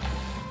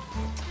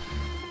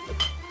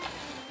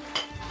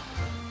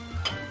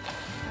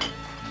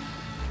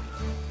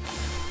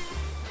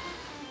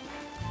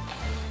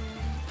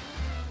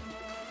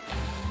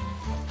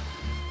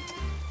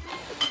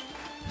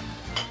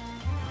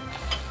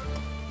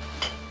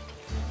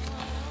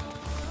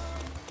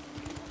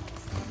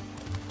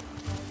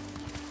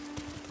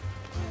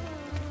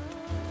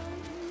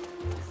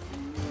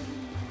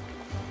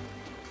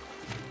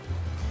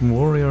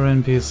 Warrior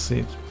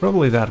NPC,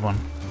 probably that one.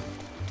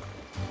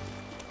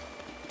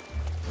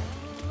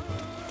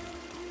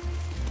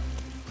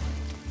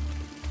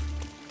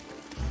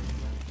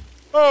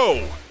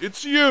 Oh,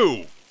 it's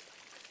you!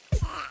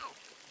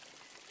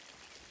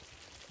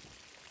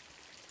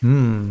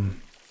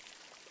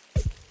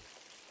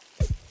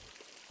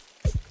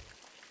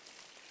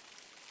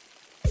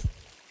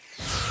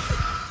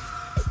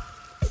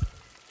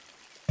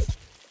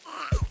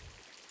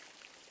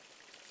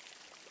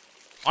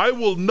 I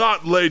will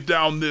not lay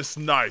down this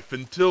knife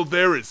until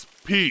there is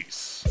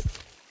peace.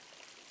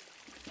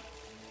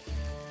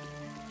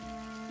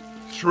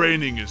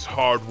 Training is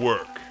hard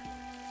work.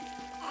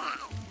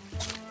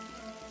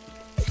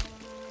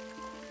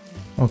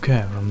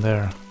 Okay, from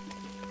there.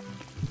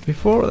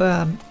 Before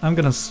that, I'm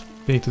gonna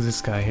speak to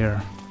this guy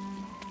here.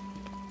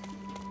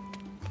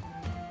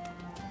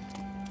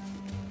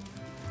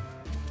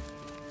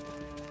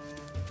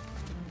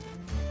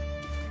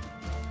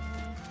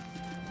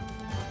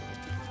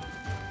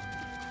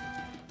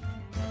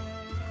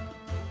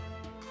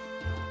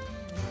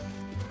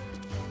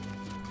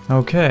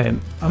 Okay,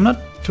 I'm not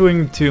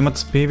doing too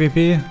much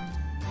PvP.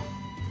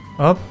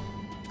 Up.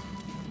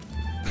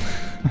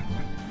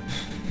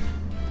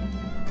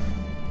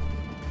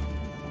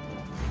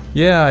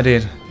 Yeah, I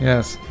did,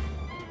 yes.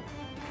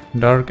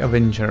 Dark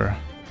Avenger.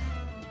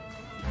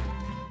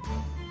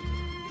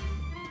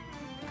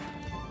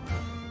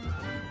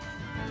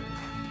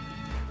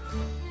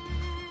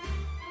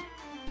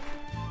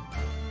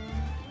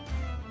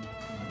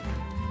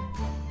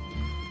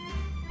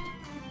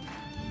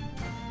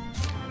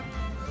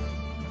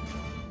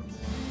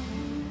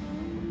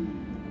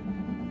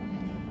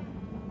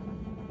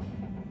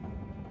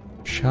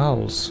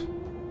 Shells.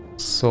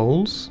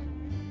 Souls?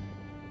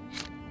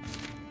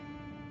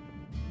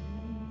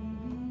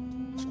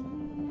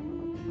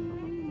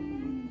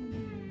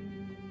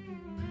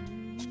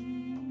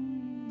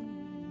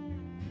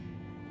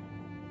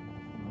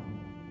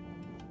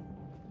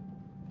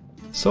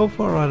 So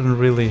far I don't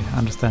really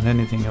understand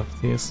anything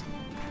of this.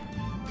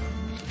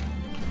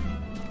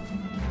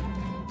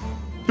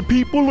 The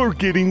people are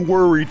getting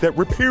worried that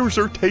repairs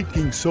are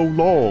taking so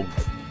long.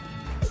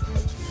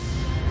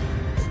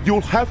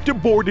 You'll have to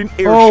board an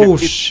airship. Oh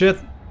shit!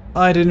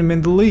 I didn't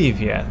mean to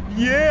leave yet.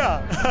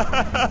 Yeah!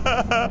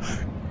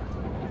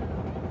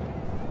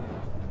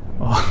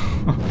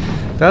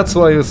 Oh, that's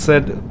why you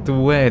said to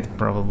wait,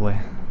 probably.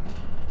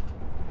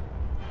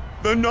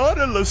 The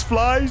Nautilus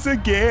flies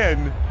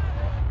again.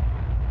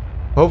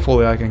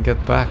 Hopefully I can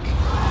get back.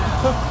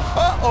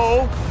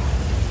 Uh-oh!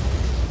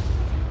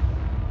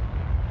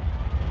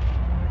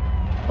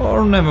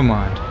 Or never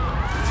mind.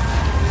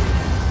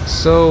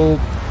 So...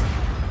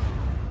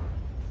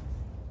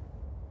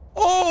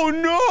 Oh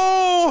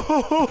no!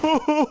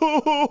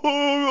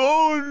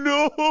 Oh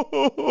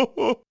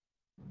no!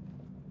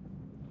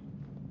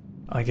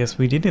 I guess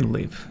we didn't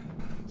leave.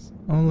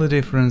 Only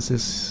difference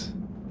is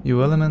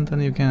you element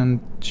and you can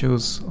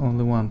choose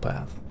only one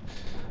path.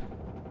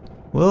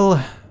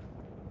 Well,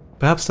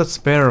 perhaps that's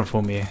better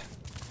for me,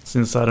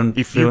 since I don't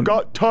If you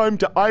got time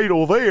to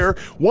idle there,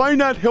 why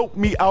not help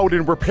me out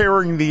in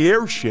repairing the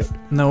airship?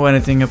 know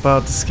anything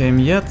about this game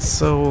yet,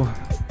 so...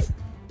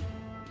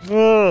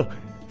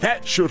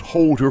 That should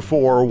hold her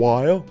for a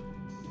while.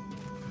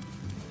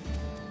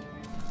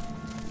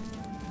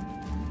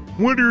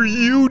 What are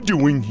you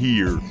doing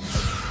here?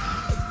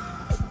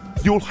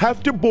 You'll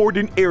have to board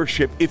an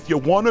airship if you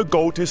want to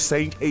go to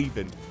St.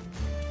 Haven.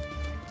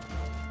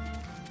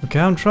 Okay,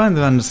 I'm trying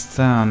to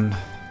understand.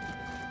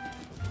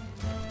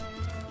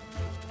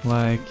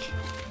 Like...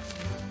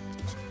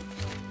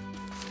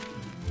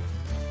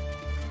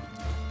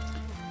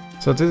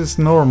 So this is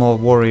normal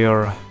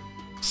warrior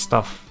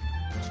stuff.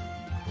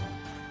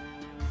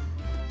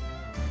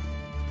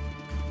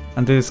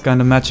 And this is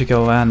kind of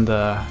magical and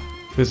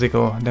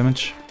physical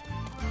damage.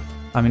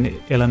 I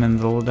mean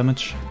elemental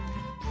damage.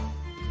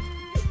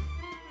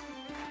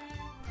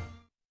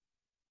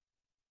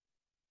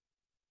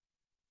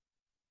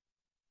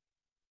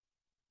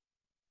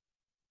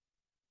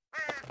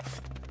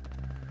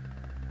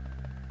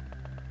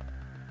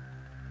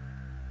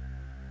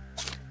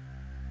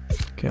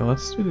 Okay,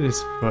 let's do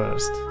this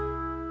first.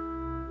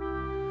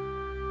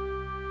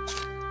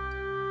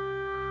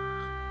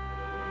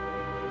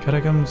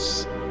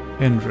 Catacombs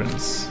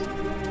entrance.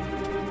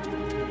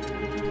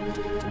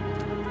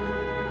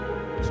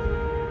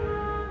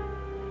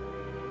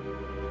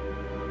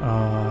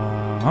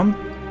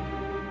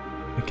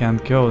 I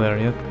can't go there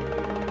yet.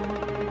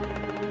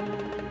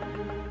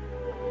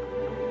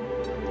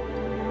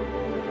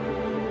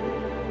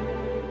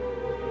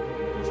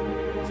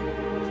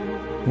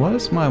 What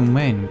is my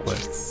main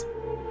quest?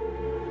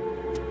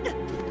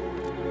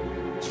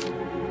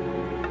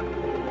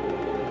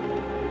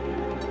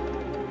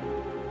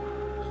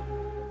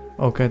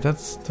 Okay,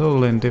 that's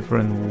totally in a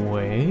different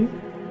way.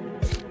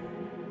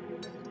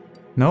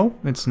 No,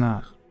 it's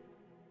not.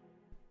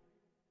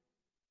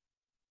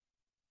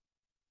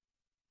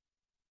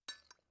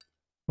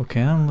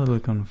 Okay, I'm a little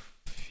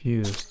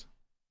confused.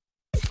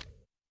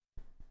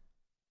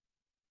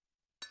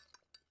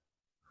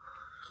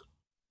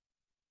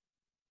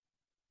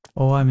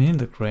 Oh, I'm in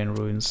the Crane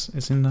Ruins.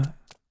 Isn't that?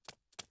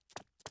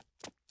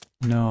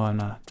 No, I'm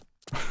not.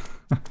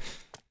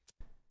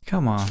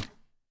 Come on.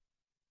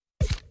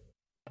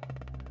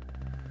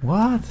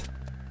 What?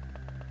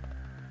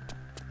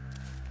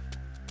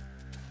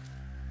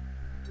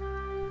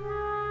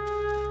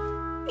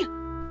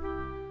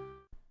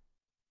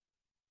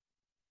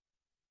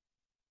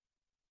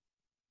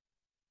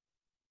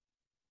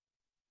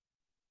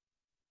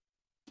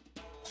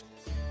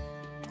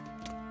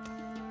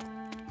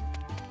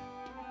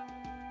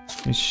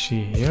 Is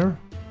she here?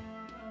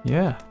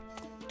 Yeah.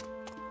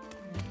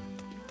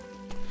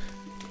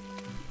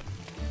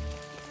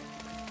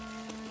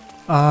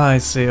 Ah, I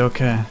see,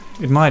 okay.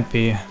 It might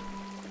be.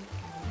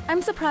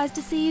 I'm surprised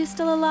to see you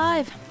still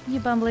alive, you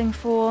bumbling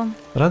fool.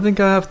 But I think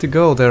I have to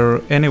go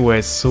there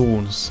anyway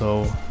soon,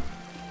 so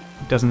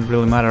it doesn't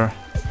really matter.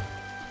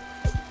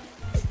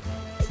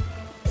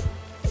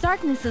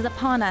 Darkness is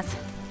upon us.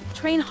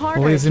 Train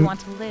harder Well, if you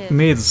want to live.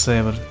 Me to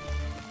say, but...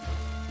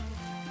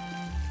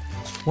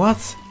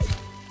 What?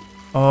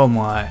 Oh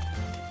my.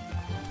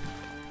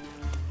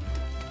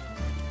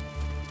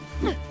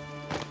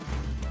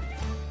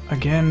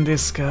 Again,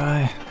 this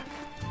guy.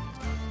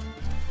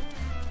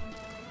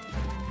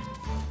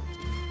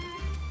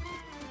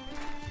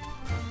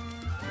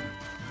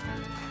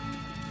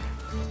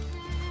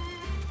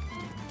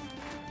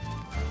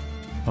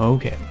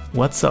 Okay,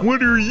 what's up?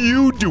 What are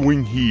you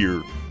doing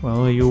here?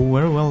 Well, you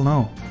very well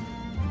know.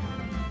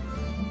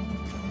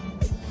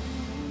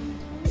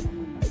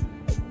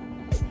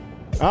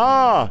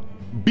 Ah,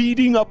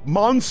 beating up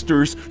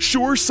monsters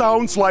sure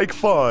sounds like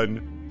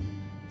fun.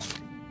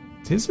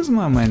 This is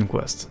my main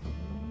quest.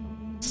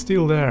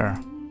 Still there.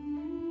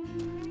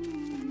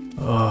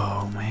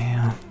 Oh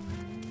man.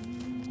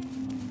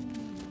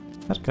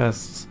 That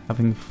guy's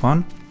having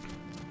fun.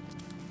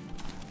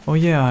 Oh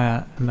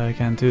yeah, and I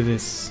can do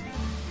this.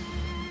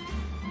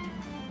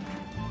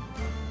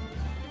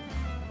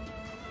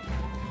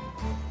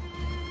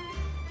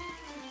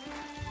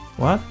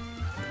 What?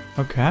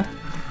 Okay.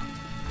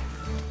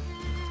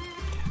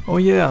 Oh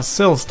yeah,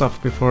 sell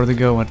stuff before the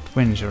go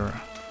adventure.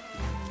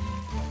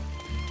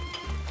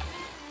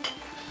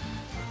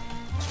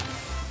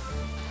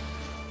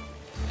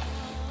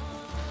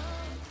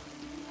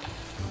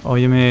 Oh,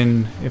 you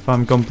mean if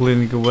I'm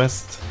completing the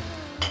quest?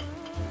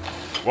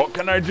 What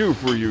can I do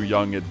for you,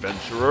 young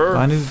adventurer?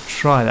 I need to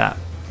try that.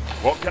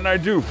 What can I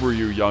do for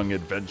you, young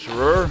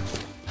adventurer?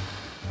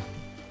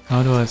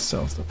 How do I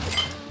sell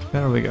stuff?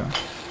 There we go.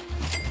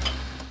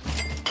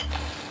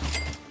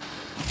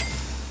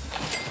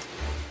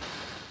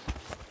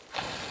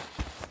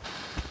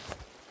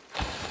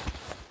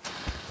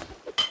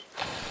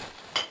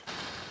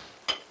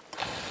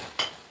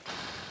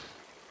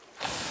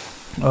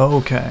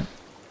 Okay.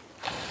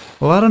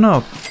 Well, I don't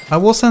know. I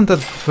wasn't at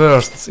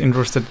first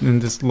interested in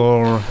this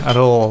lore at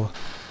all.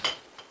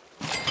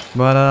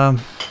 But,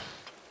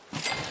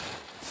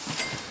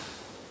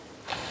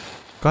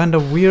 kind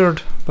of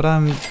weird, but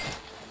I'm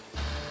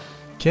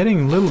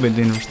getting a little bit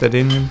interested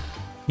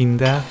in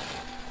that.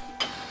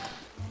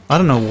 I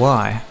don't know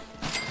why.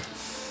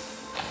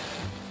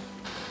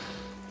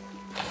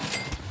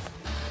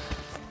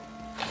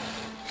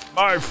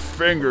 My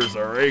fingers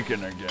are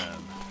aching again.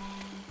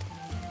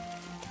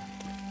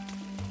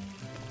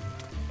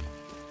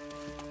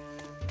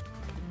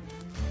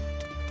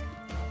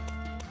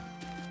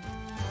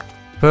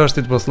 First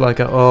it was like,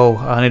 oh,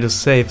 I need to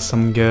save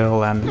some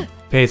girl and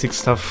basic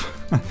stuff.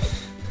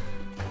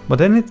 But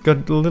then it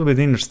got a little bit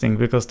interesting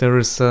because there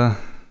is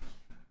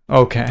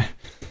okay.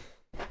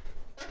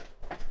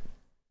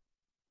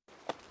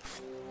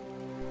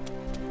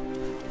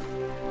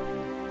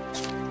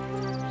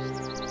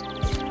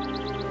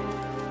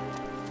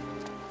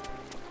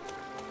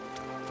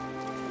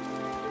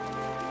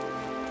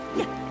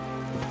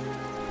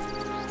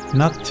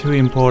 Not too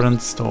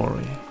important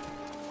story.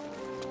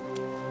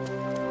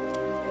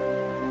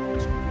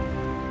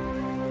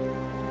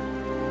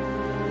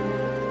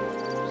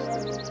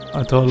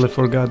 I totally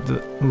forgot to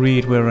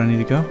read where I need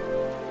to go.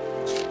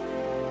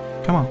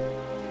 Come on.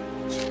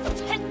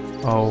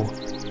 Oh.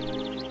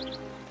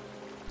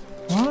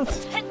 What?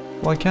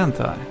 Why can't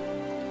I?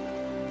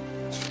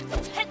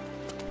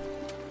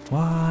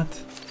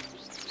 What?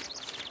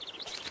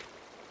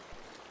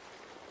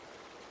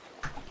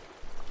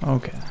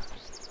 Okay.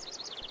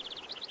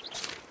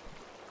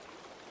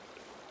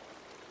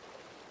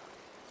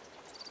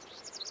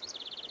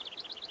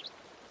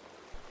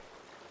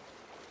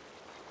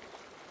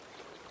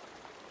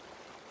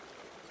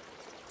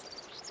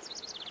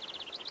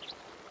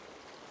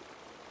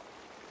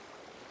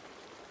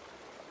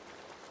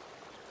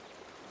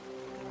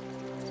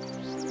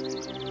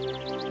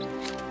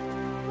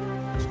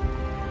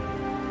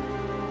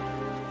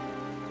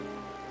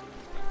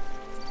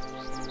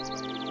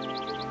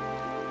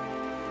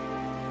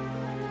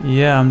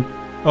 Yeah,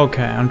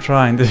 I'm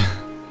trying to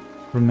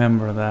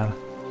remember that.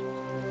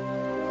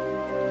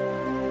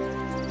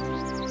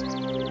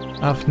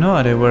 I have no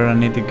idea where I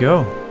need to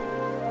go.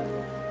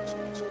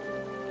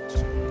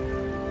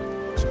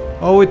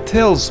 Oh, it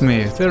tells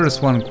me there is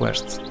one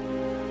quest.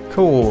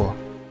 Cool.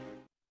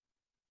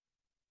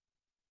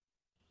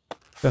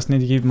 Just need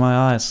to keep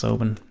my eyes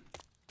open.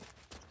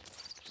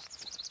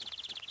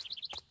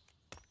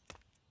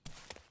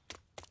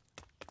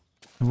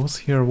 I was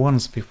here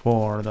once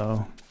before,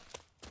 though.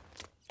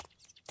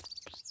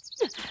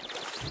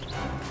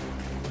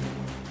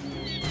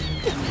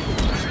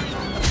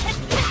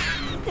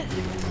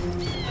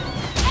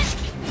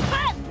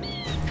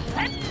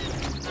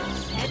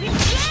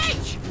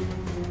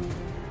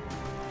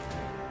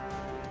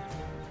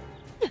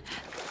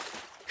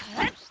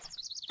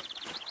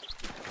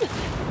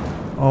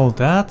 Oh,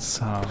 that's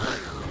how.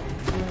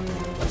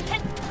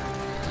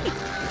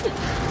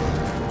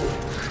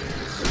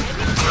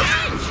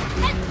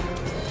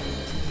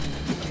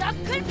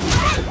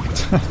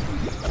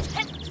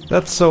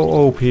 That's so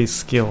OP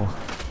skill.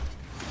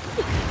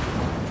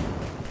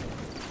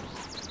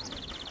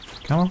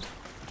 Come on.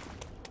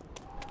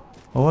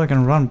 Oh, I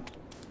can run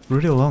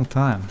really long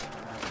time.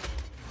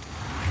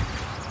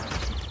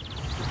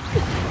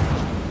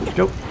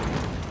 Go.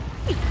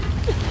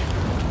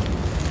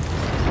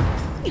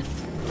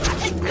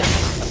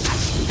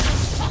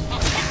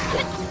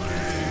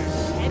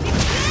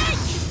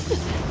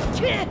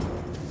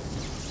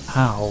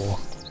 How?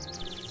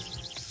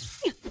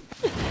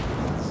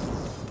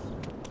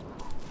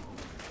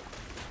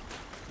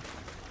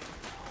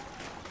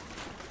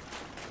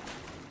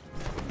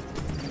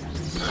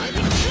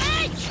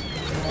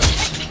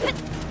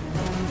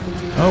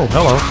 Oh,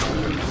 hello.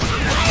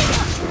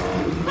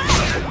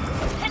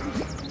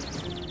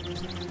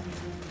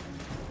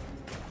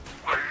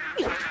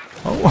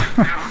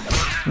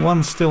 Oh,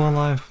 one's still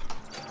alive.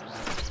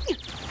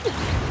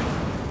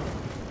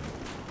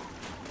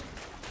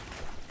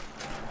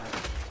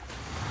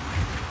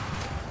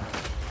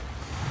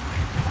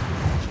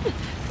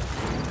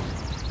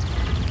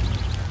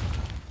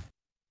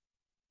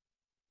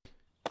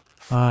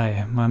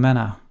 Aye, my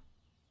mana.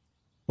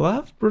 Well, I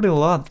have pretty a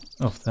lot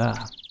of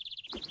that.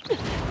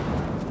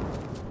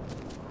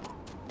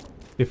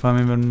 If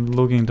I'm even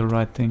looking the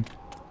right thing.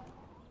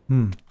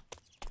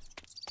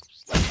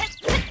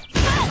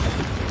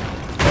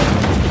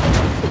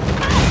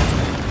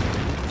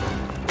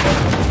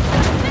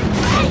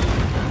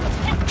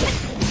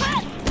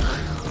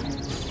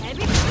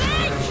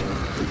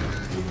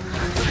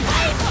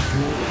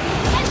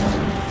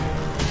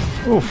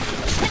 Oof.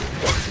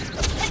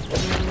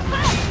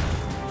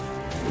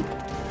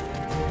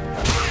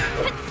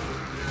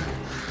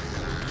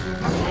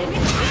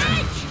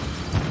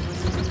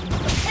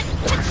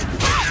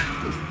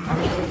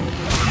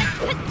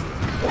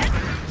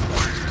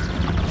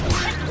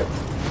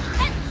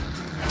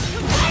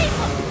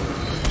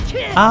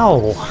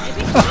 Ow!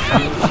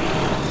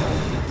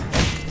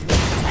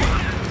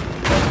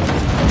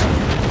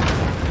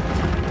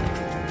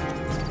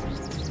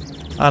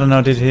 I don't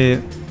know, did he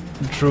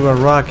throw a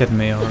rock at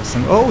me or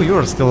something? Oh,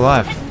 you're still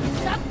alive.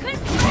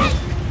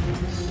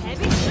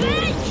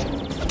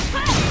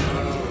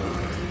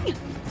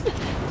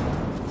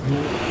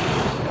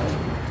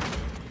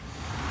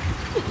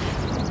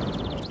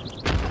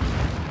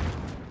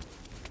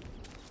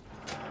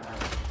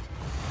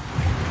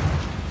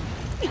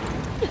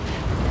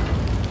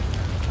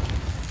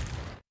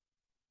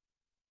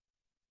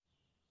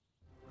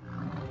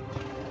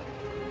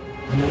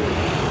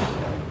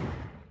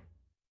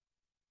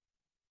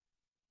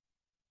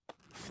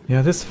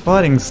 Yeah, this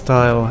fighting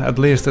style, at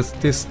least at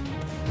this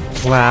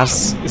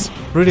class, is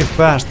pretty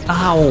fast.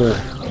 Ow!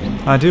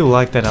 I do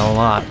like that a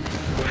lot.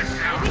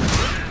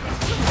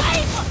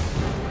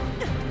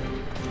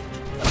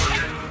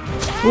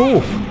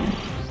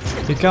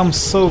 Oof! He comes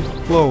so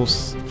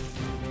close.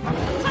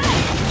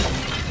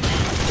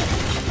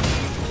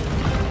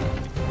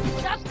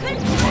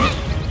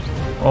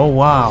 Oh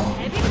wow!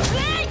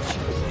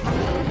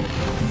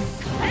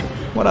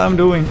 What I'm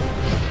doing?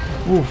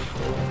 Oof!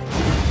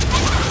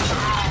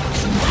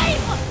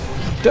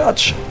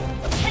 Dutch!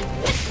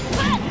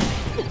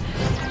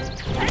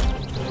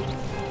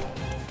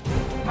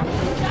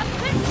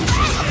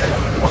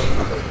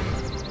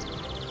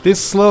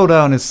 This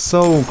slowdown is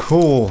so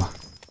cool.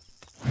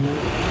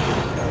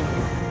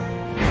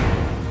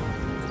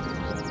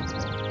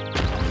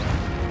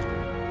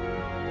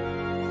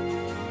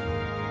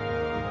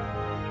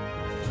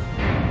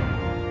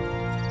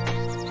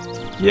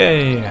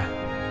 Yay!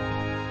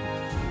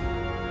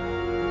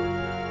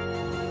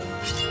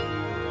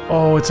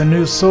 Oh, it's a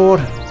new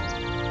sword.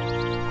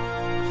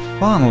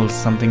 Funnel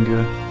something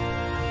good.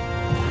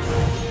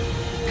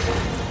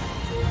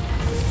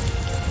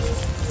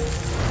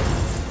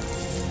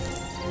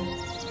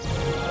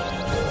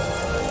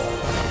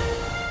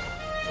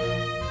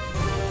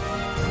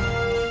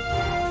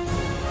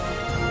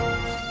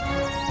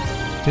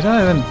 Did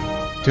I even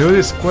do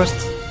this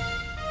quest?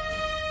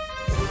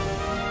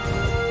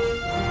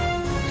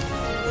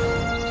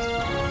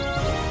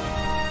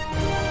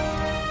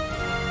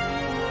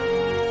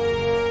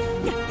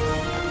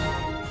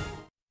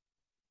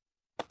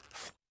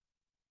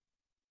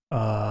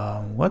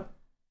 What?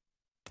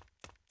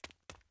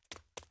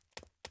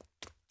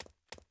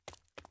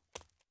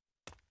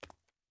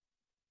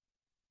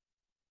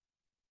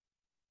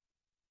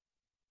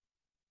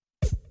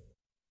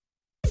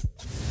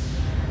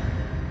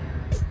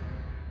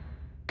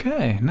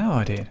 Okay, now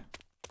I did.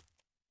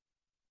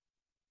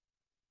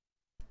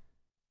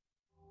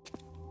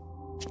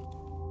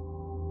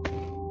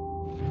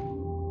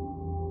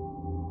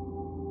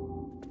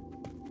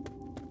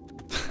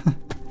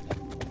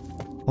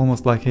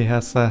 Almost like he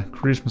has a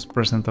Christmas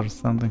present or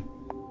something.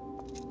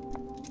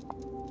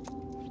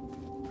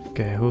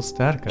 Okay, who's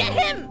that guy? Get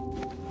him!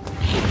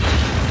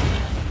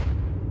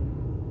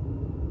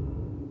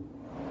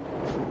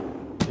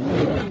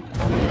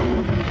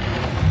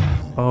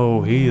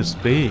 Oh, he is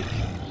big.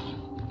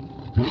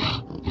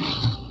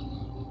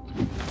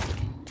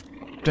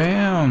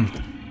 Damn.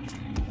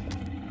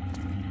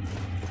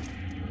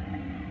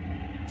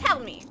 Tell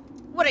me,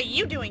 what are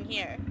you doing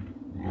here?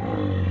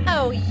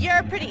 Oh,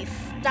 you're pretty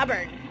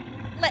stubborn.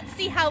 Let's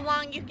see how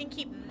long you can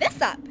keep this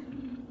up.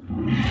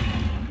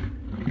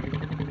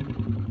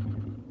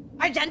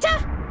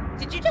 Argenta?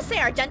 Did you just say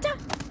Argenta?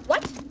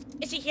 What?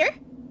 Is she here?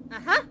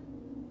 Uh-huh.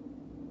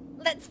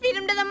 Let's feed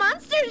him to the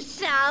monsters,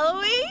 shall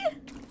we?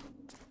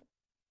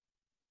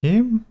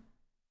 Him?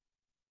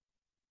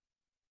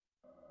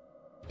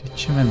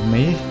 Did you mean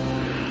me?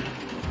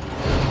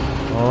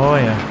 Oh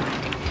yeah.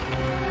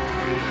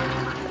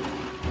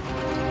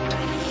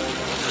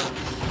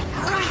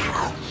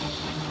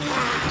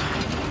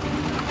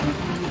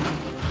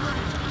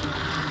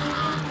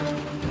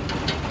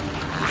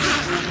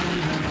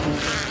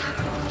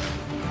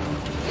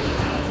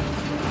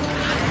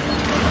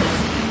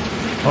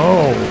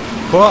 Oh,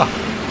 fuck!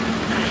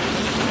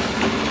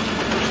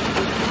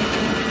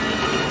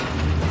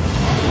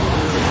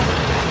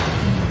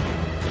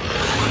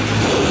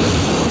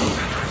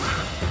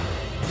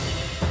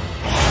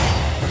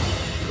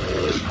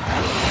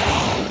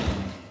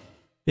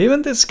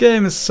 Even this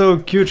game is so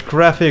cute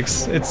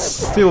graphics, it's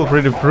still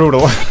pretty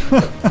brutal.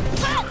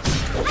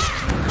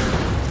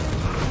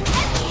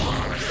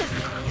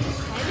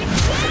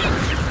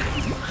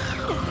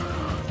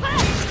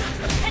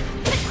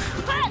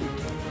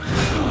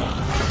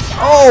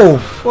 Oh,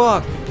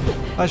 fuck!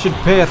 I should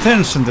pay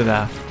attention to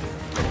that.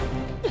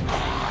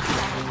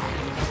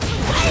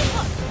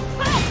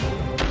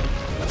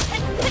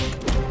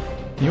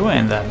 You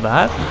ain't that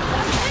bad.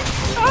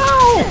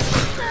 Ow!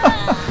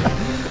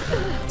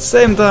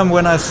 Same time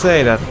when I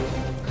say that,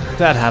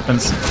 that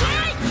happens.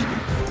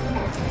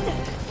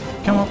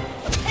 Come on.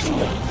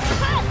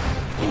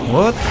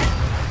 What?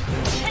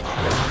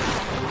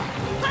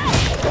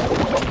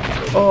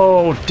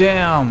 Oh,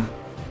 damn.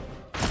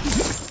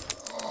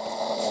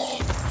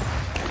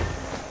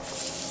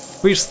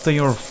 Fist to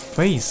your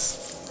face.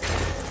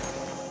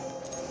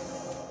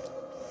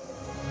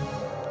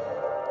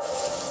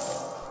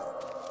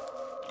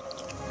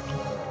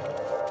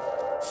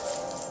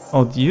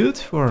 Oh, you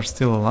two are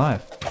still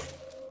alive.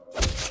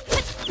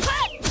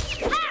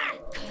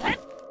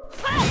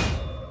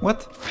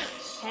 What?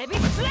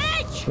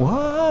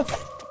 What?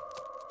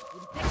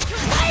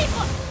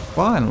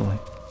 Finally.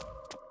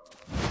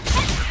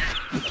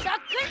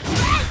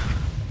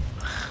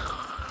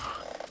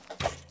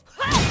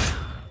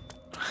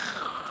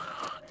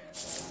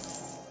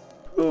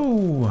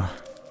 Ooh.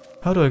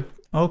 How do I...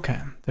 Okay,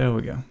 there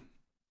we go.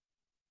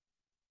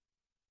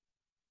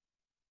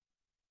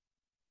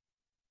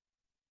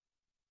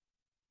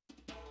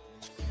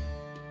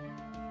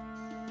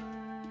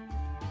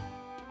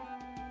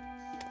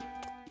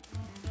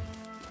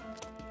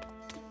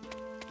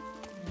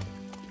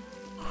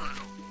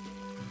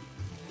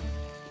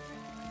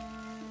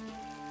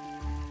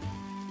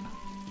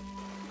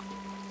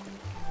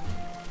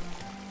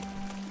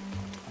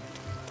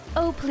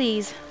 Oh,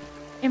 please.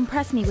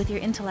 Impress me with your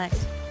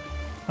intellect.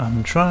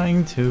 I'm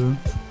trying to...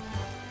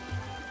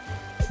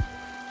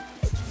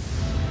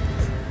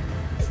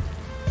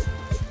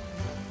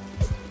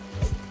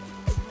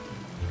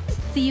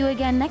 See you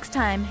again next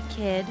time,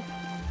 kid.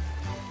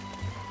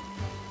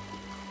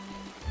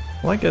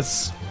 Well, I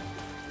guess...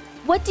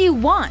 What do you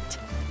want?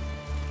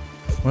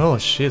 Well,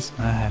 she's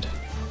mad.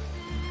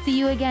 See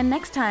you again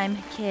next time,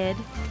 kid.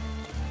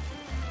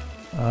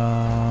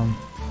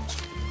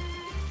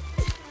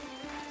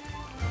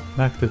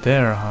 Back to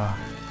there, huh?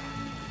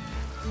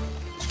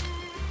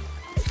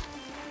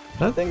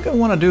 But I think I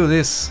wanna do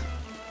this.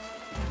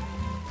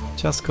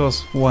 Just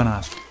cause why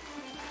not?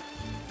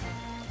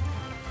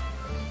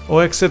 Oh,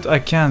 except I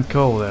can't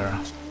go there.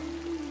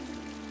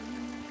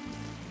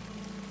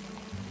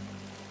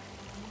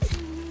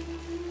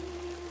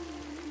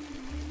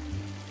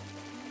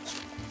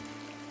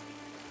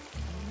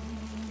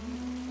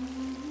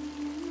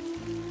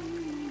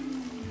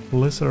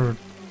 Blizzard.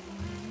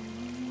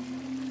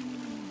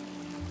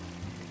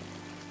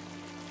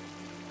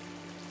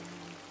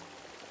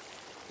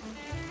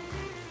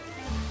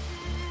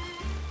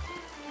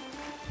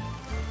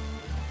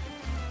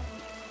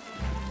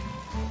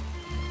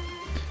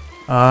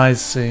 I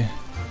see.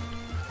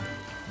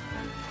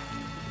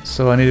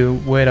 So I need to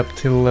wait up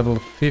till level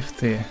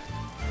 50.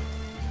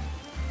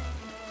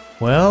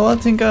 Well, I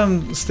think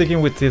I'm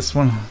sticking with this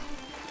one.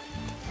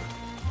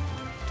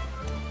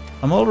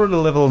 I'm already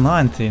level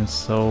 19,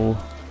 so...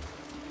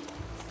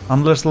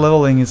 Unless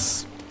leveling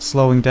is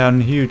slowing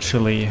down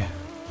hugely,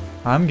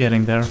 I'm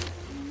getting there.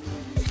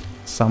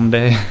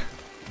 Someday.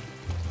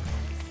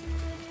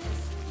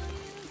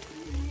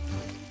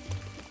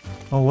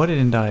 Oh, why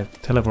didn't I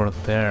teleport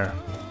there?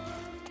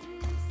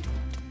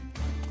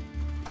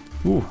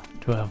 Ooh,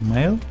 do I have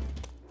mail?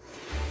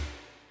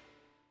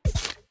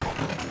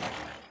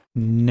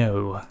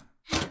 No.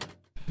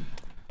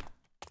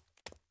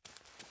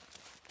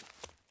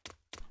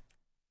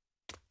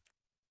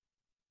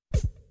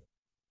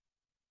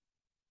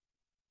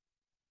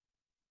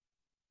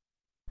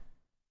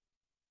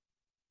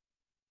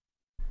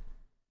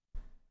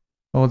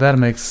 Oh, that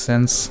makes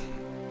sense.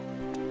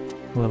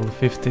 Level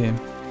 15.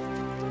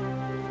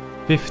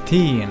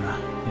 15,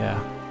 yeah.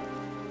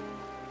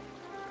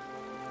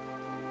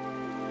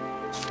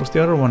 What's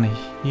the other one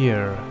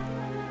here?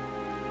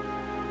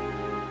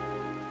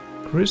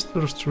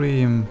 Crystal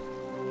Stream,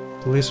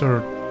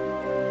 Blizzard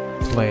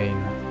Plain.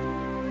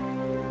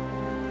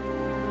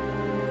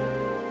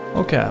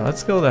 Okay,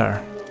 let's go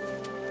there.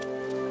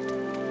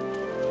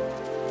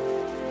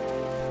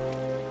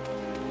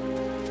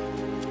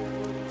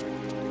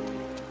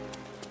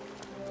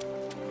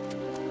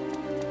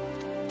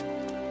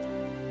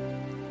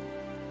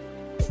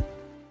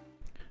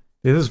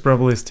 This is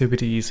probably a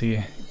stupid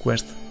easy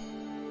quest.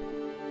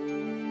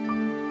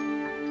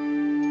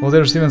 Oh,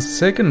 there's even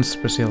second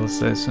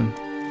specialization.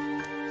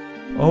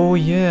 Oh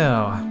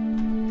yeah.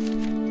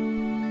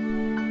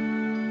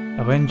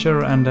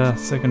 Avenger and a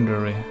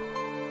secondary.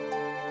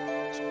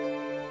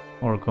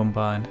 Or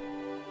combined.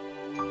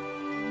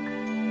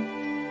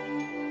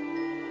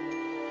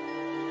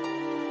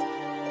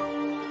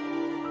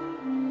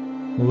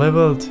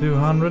 Level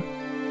 200?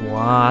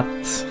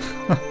 What?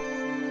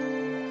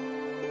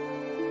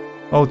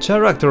 Oh,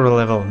 character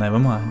level, never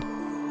mind.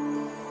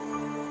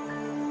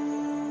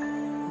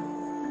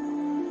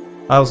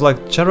 I was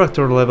like,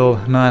 character level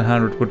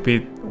 900 would be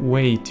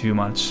way too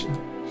much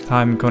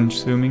time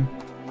consuming.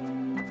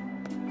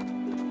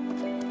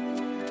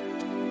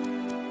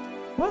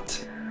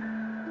 What?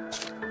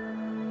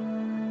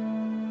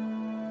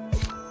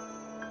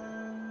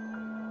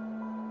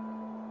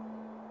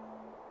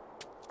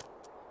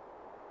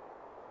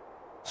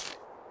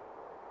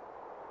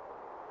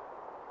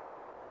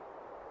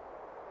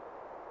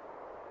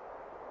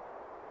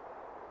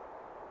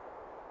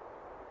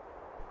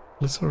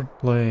 Blizzard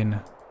Plain,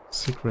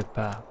 secret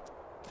path.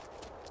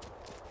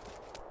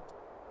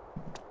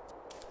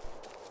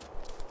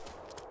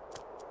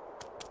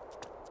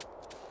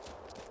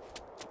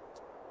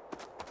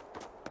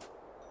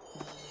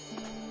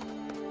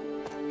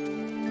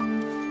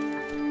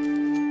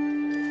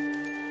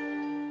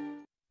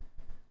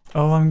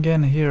 Oh, I'm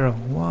again here.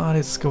 What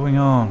is going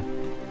on?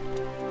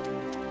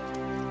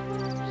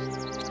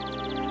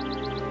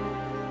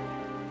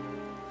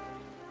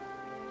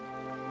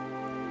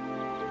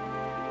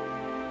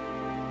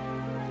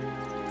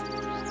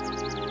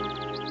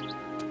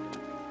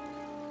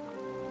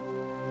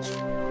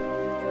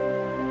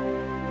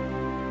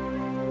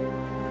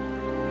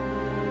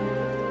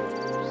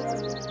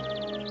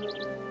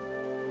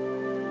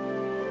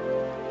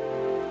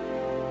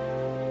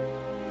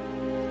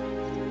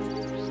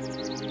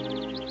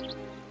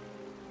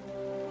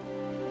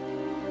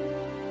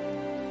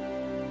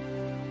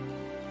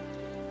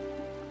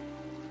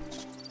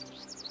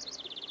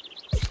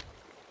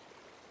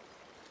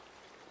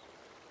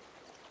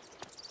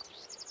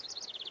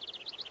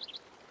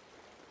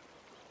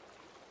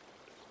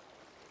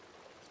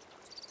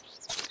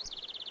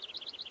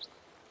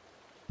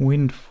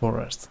 Wind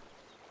forest.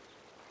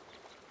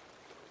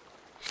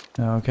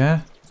 Okay.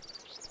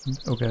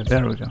 Okay,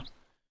 there we go.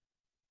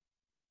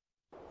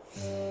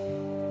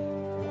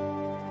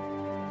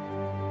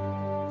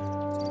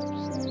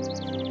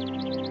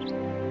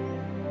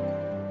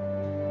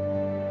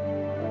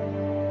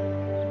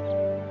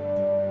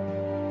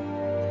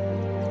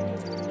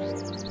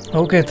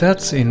 Okay,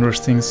 that's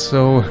interesting.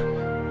 So,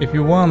 if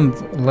you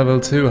want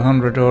level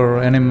 200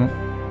 or any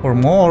or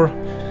more,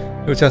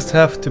 you just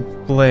have to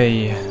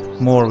play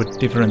more with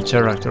different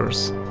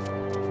characters.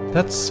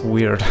 That's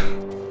weird.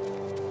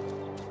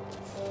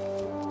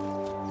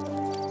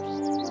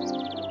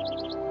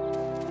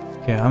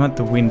 Okay, I'm at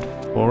the Wind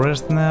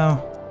Forest now.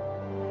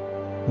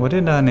 What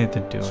did I need to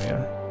do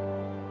here?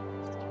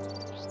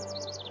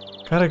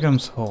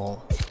 Catacombs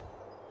Hall.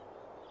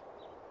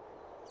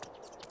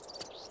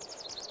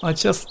 I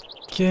just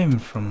came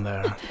from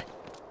there.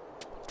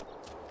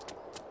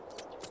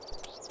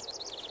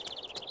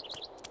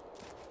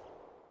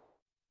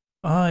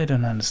 I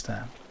don't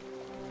understand.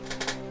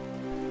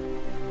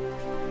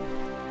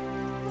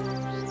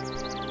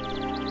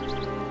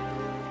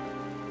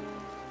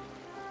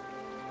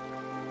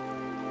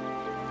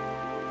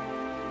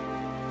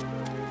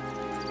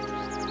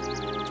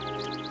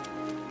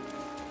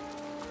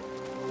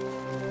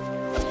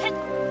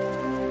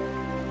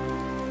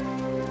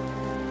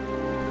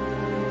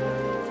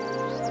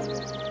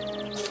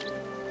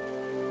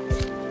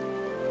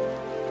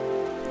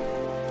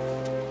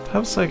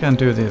 Perhaps I can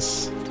do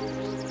this.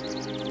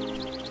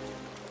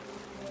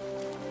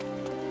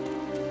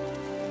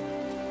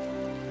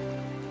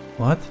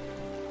 What?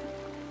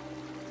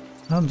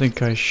 I don't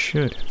think I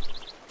should.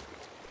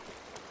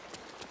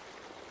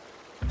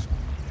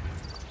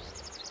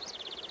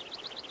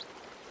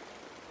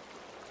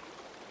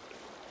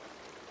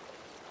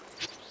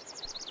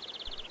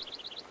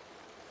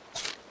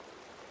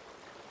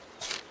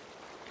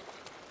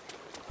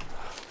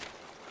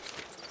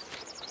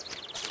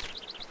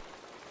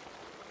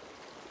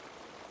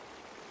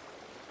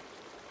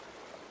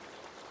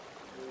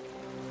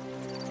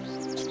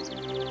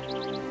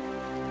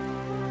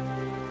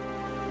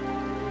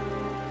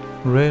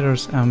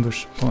 Raiders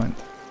ambush point.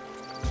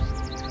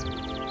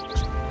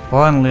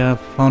 Finally, I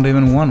found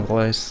even one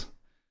place.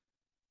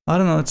 I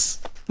don't know, it's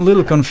a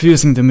little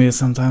confusing to me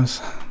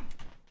sometimes.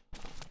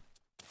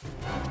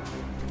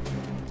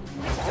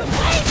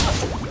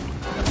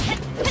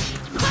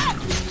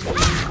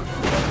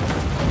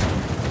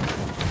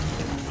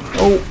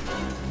 Oh!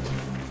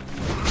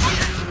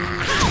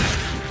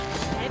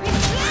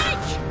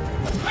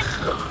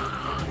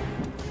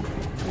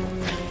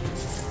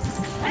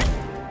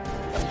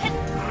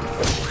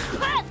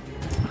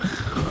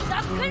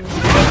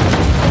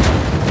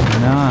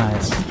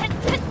 Nice.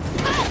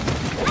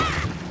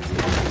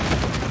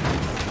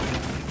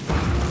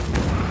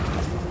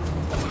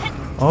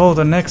 Oh,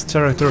 the next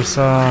characters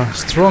are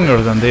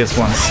stronger than these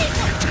ones.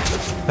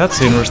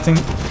 That's interesting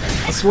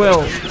as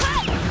well.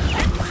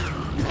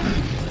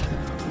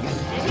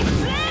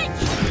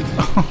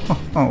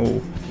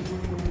 Oh.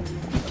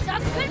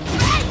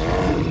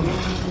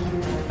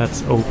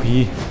 That's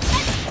OP.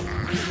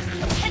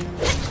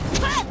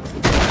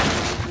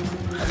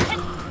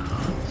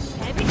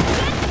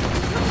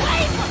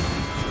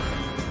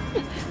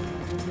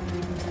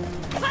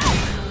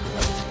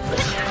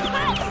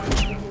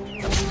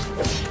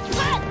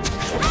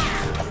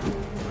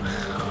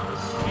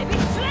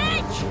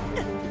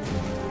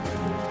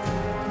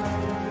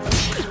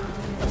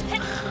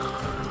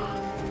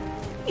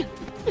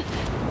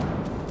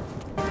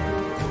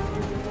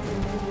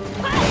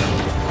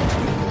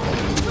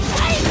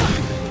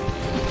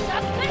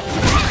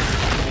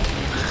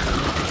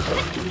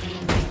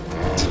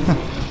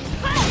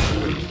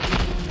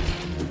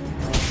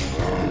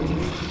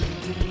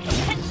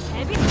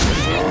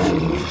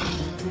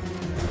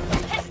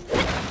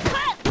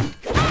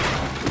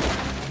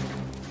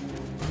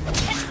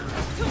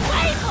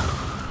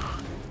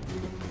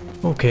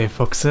 Okay,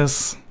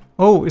 foxes.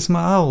 Oh, is my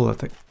owl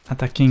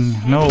attacking?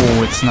 No,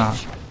 it's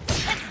not.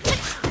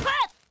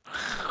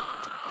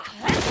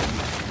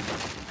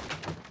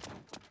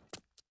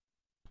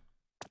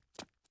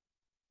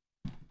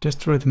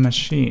 Destroy the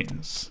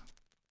machines.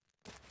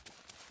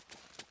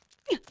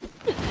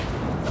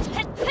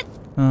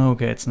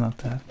 Okay, it's not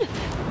that.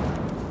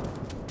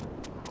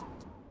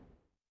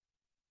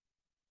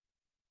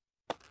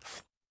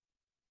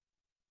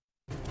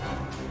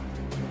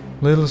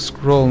 Little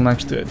scroll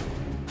next to it.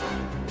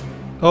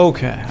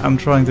 Okay, I'm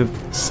trying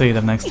to say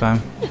that next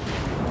time.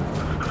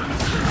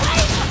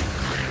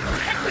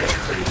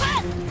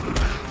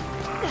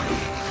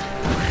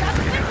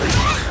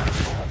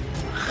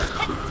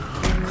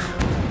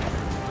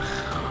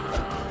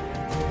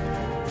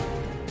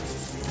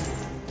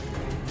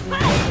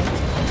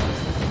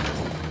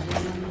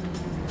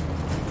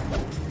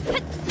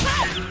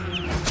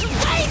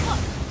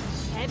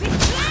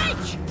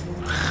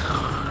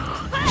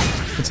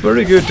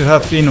 very good to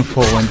have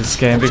info in this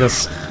game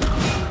because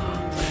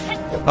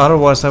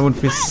otherwise I would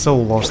be so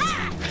lost.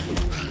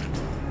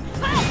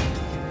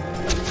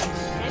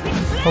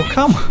 Oh,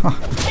 come on!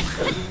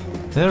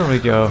 There we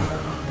go.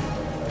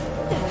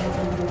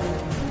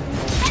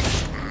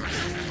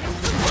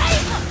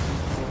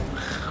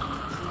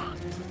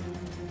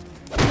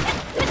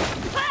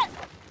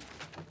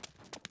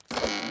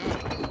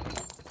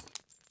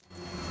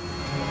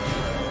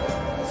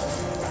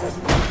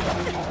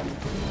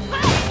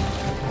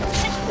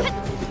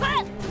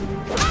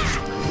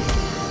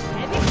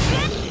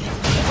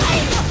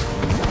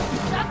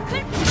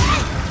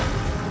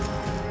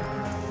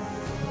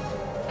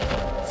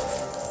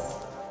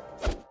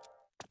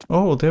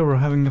 Oh, they were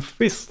having a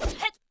fist.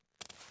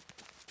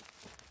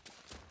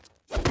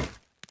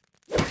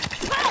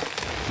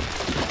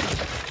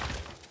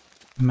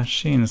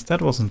 Machines,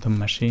 that wasn't a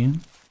machine.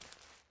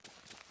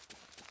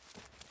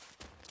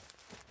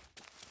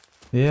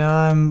 Yeah,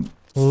 I'm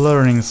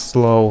learning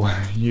slow,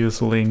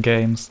 usually in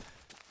games.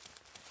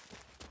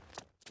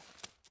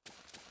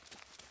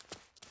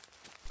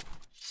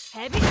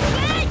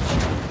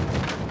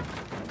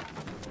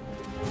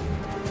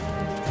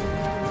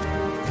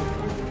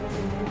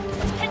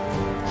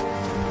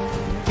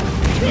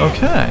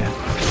 Okay.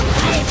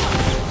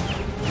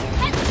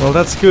 Well,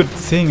 that's a good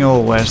thing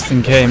always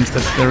in games,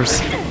 that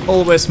there's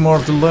always more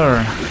to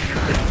learn.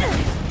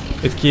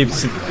 It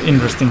keeps it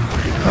interesting.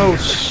 Oh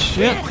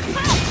shit!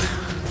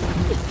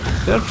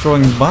 They're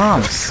throwing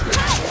bombs.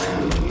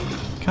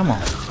 Come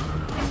on.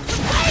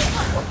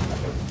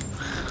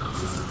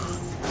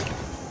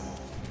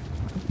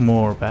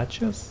 More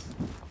badges?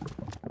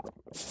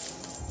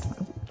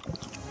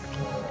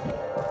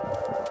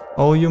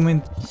 Oh, you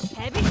mean...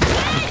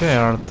 Okay,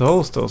 are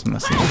those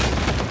messy?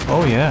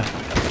 Oh yeah.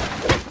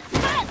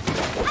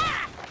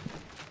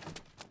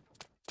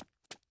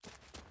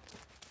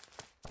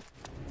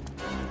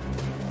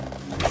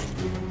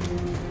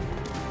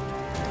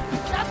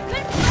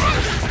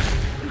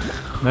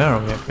 There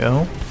we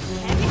go.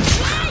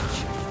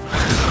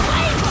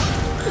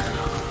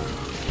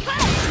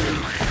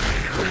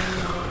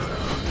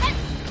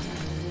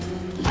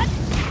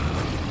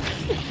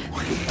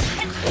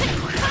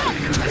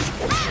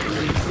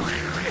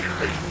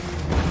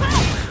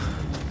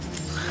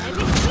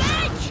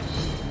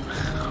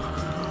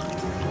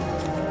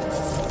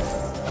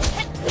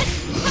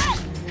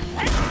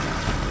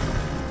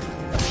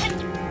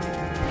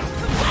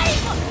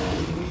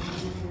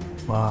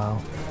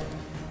 Wow.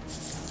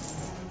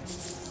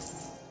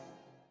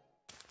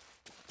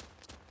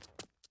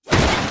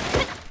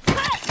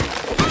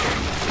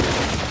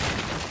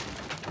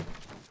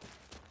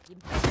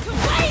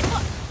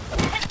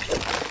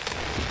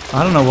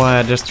 I don't know why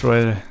I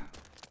destroyed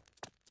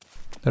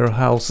their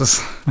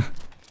houses.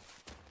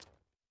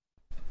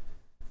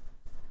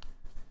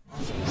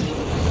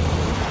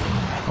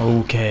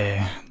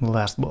 Okay,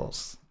 last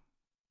boss.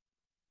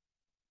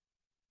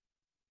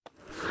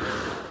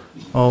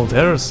 Oh,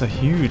 there's a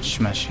huge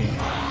machine.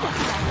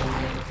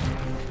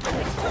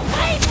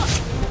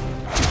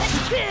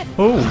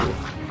 Oh!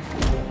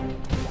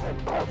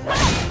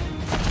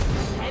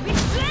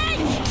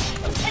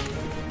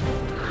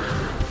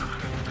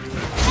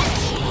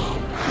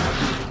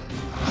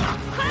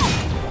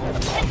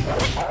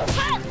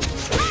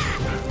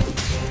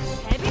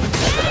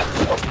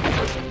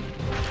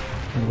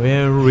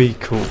 Very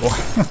cool.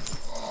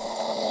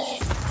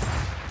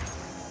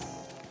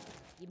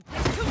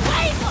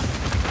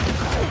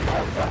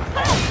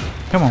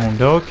 Come on,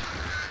 dog.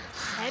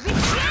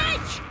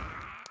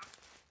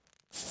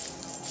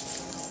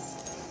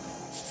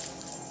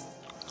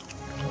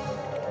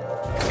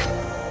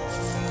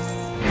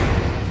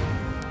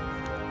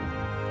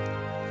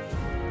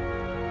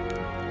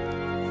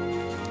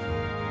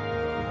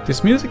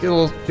 This music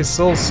is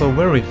also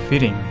very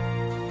fitting.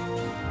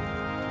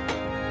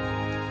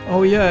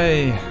 Oh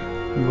yay!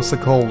 It was a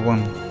cold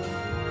one.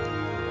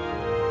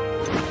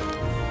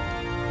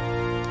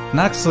 And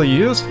actually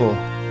useful.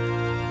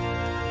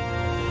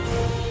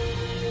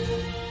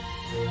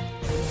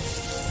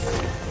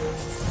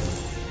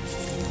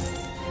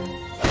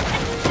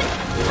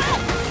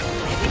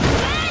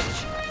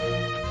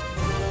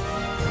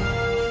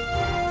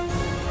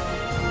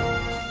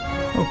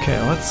 Okay,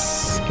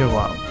 let's go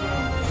out.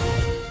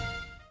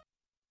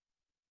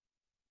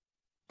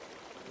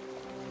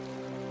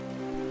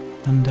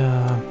 And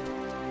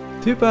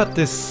too bad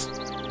this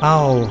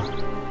owl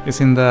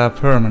is in the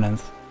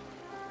permanent.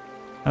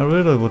 I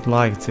really would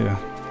like to.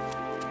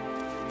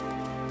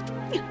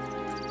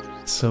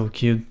 So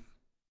cute.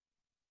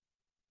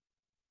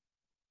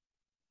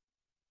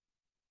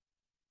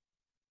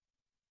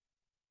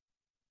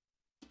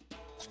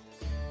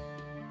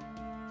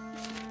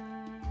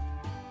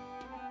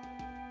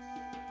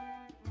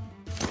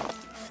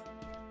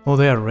 Oh,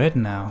 they are red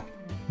now.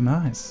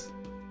 Nice.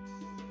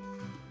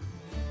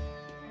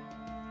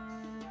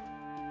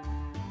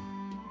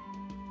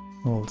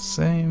 All the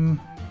same.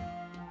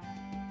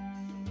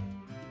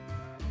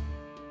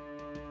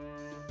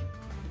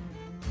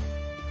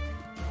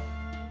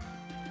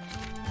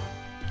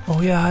 Oh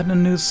Oh yeah, I had a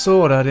new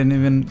sword. I didn't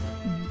even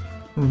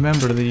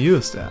remember to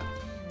use that.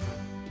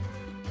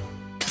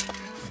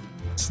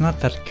 It's not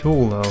that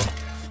cool though.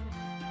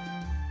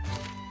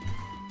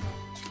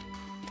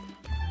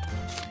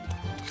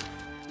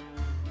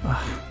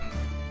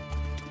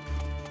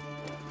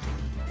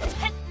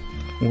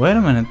 Wait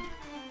a minute.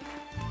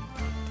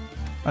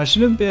 I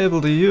shouldn't be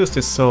able to use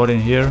this sword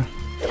in here.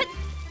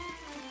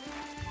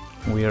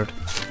 Weird.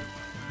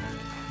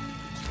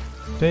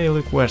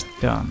 Daily quest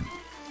done.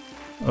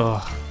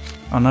 Ugh.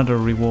 Another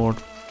reward.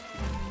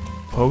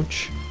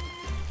 Poach.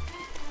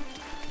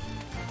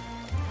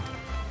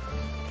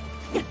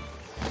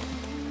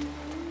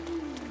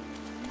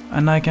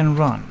 And I can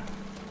run.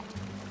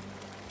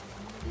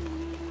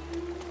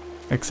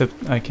 Except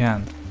I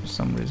can't for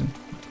some reason.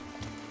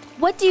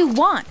 What do you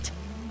want?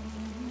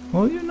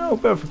 Well, you know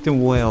perfectly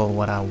well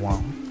what I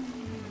want.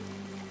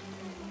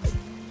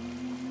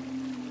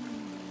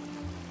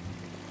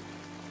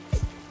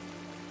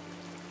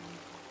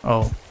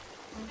 Oh.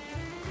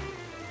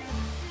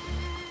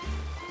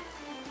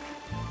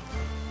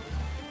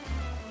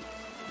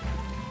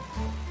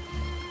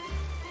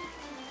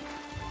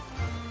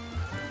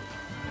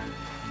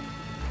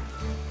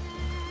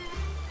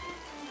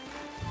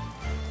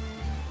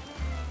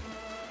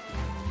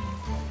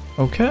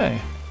 Okay.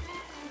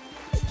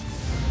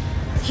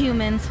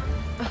 Humans.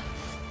 Ugh.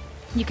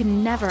 You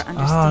can never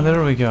understand. Ah,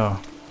 there we go.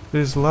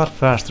 This is a lot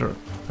faster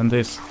than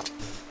this.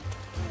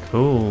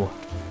 Cool.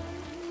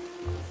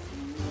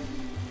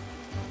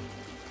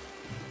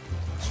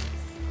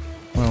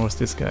 Where was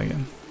this guy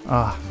again?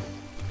 Ah.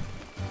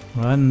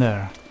 Right in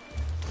there.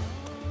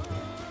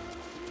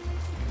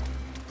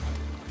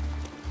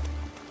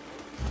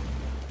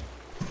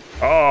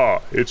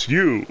 Ah, it's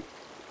you.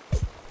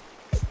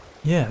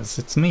 Yes,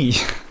 it's me.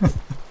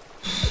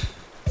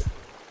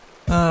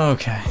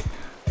 Okay.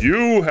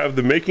 You have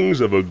the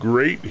makings of a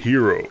great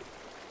hero.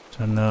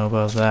 Don't know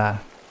about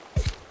that.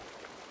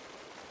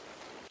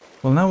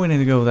 Well, now we need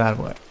to go that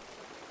way.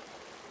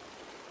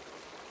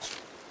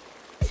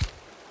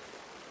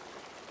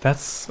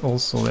 That's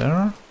also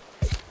there?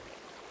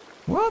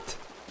 What?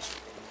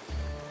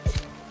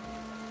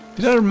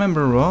 Did I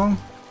remember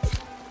wrong?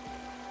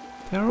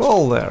 They're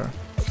all there.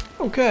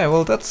 Okay,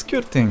 well that's a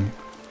good thing.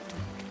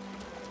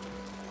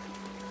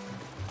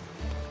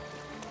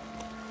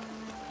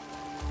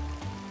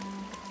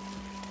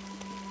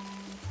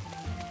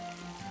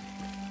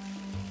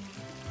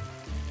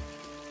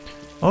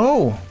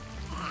 Oh!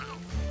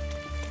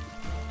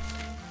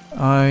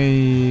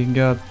 I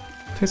got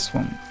this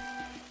one.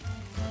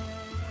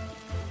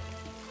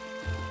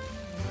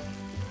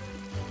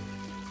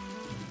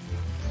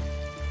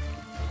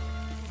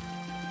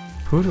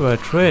 Who do I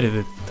trade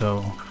it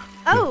though?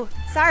 Oh,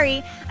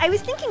 sorry. I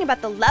was thinking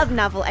about the love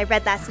novel I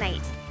read last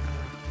night.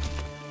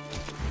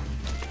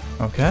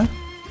 Okay.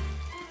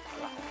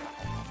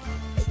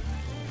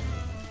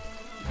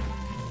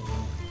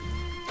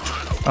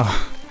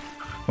 Oh.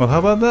 Well, how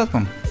about that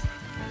one?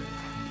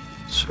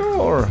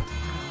 Sure.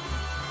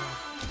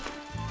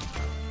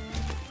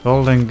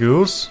 Golden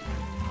Goose?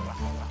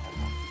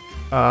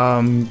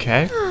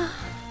 Okay.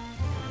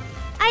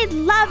 I'd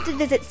love to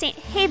visit St.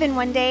 Haven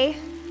one day.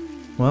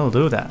 Well,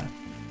 do that.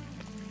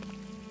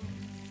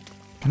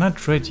 Can I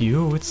trade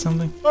you with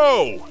something?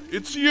 Oh,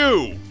 it's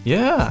you.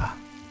 Yeah.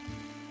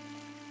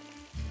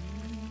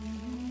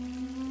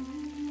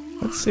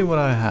 Let's see what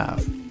I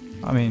have.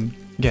 I mean,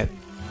 get.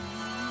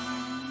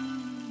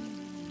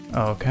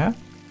 Okay.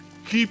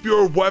 Keep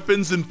your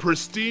weapons in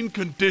pristine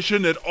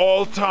condition at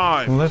all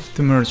times. Left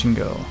the merchant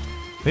go.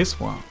 This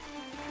one.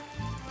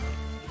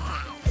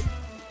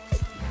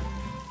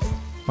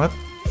 What?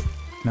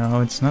 No,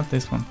 it's not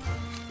this one.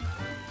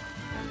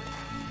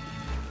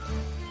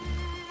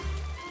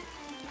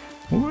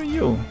 Who are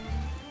you?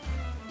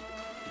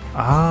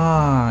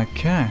 Ah,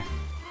 okay.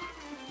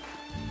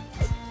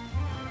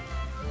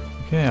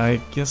 Okay, I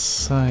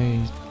guess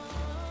I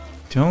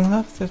don't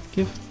have that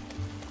gift.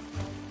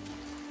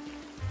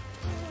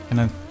 Can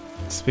I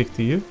speak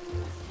to you?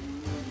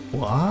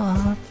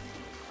 What?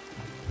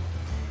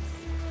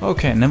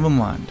 Okay, never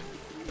mind.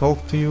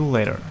 Talk to you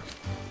later.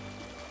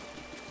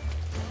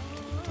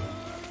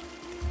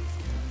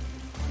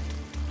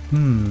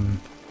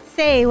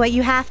 Say what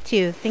you have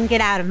to, then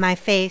get out of my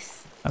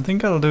face. I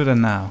think I'll do that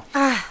now.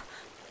 Ah,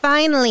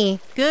 finally.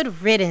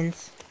 Good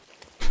riddance.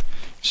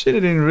 She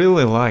didn't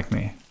really like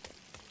me.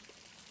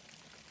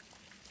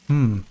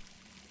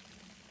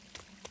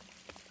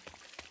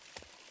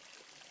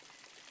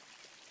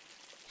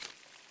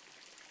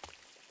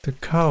 The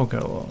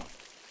cowgirl.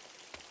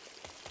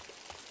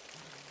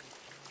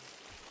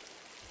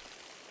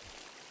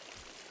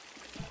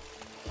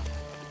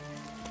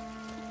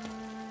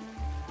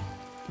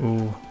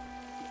 Ooh.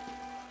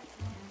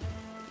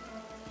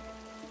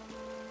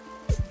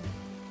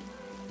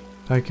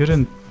 I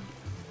couldn't.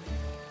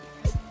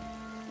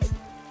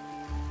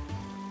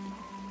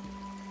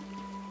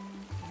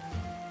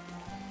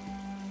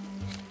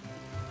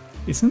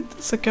 Isn't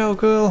this a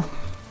cowgirl?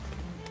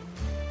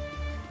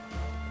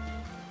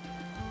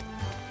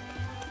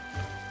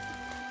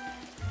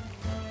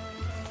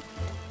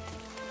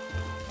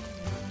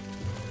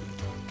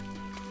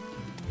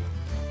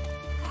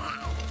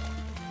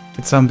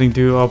 It's something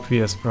too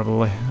obvious,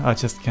 probably. I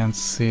just can't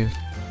see it.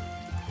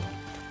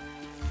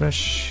 Fresh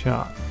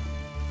shot.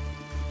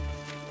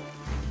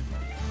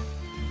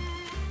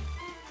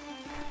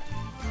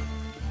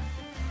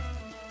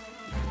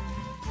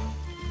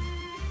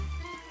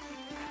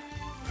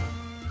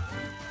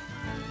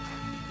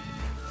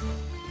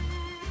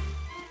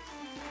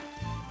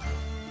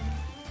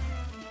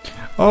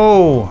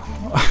 Oh!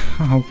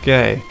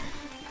 Okay.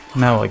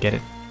 Now I get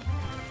it.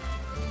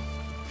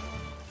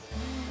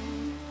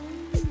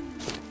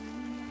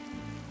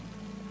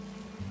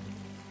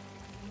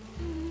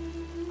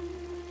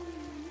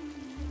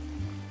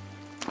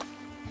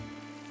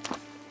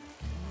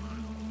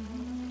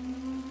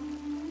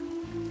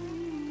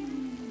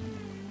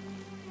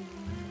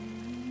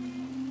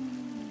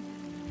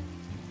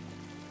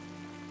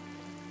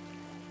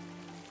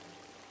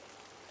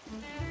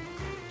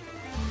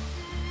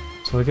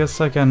 So I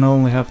guess I can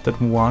only have that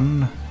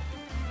one.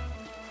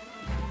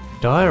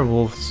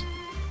 Direwolves,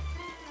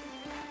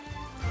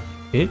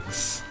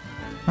 pigs,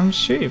 and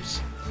sheeps.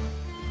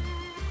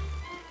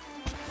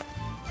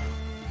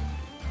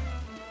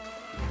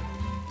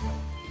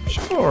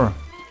 Sure.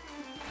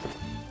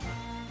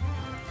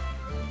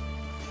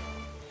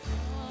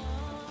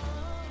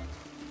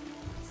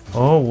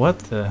 Oh, what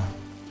the?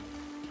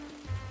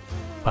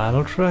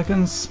 Battle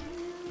dragons?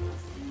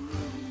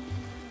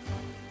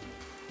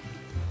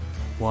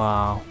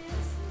 Wow.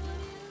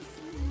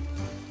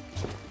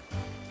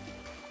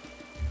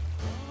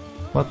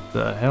 What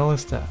the hell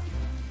is that?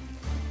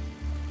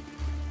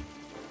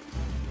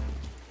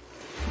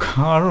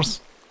 Cars?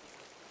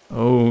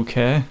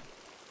 Okay.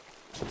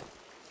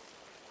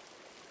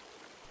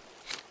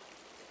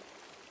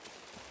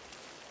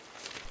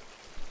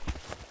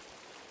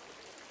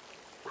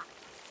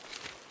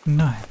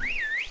 Nice.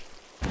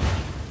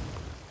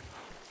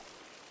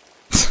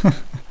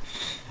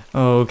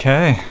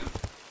 Okay.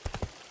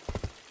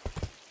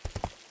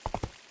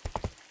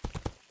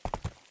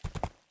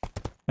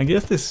 I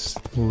guess this is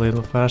a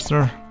little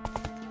faster.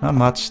 Not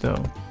much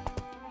though.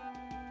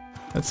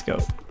 Let's go.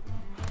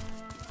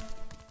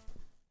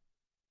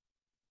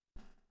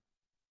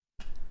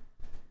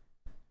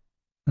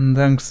 And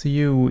thanks to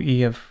you,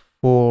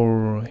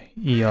 EF4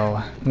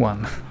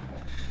 EL1.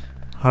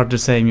 Hard to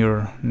say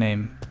your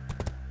name.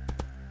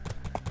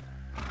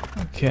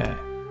 Okay.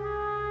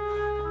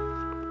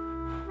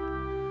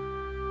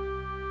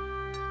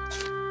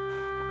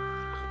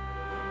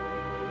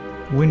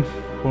 Win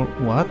for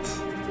what?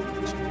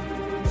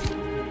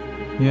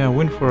 Yeah,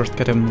 Windforest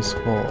Cadmus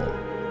Hall.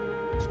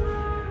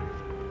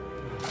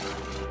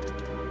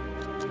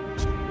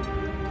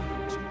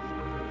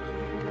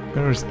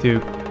 Where is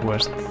Duke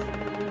West?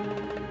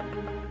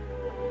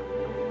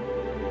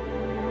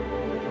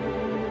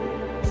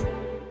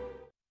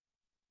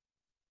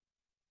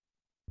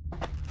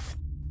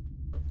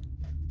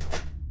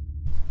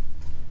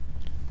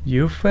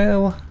 You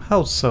fail?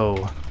 How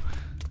so?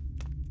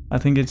 I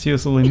think it's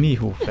usually me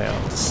who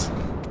fails.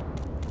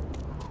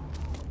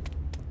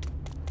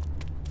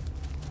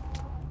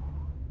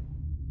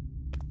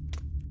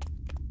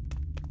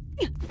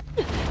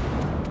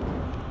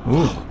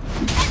 Ooh.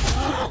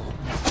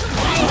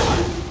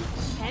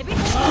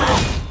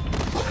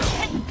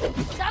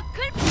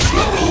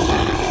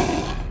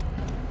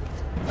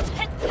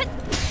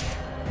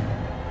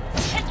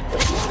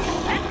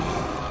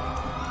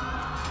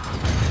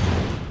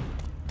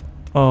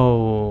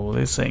 Oh,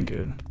 this ain't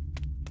good.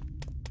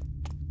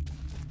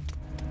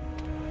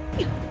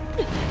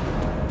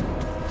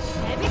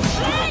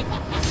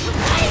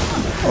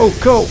 Oh,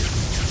 go!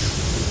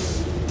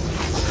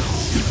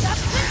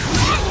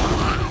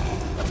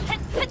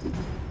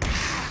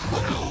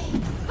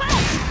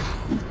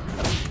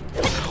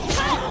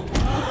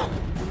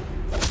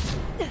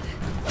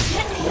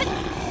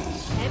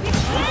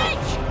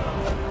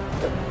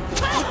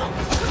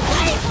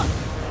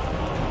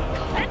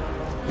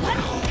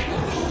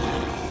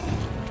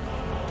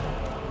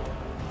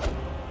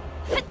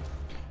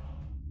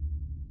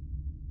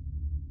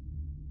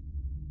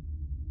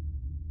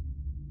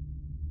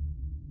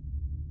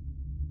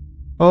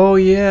 Oh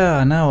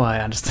yeah, now I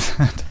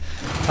understand.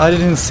 I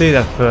didn't see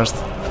that first.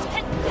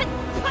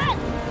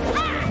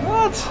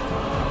 What?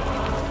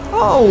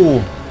 Oh!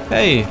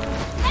 Hey!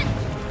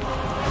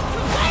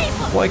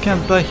 Why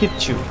can't I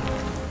hit you?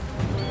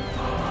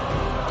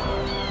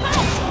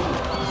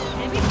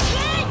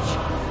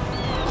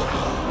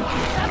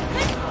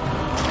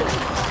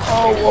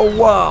 Oh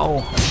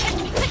wow!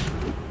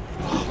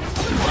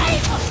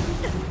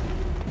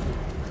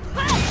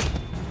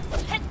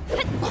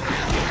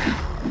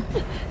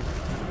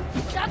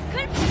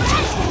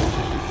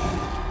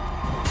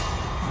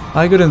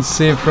 I couldn't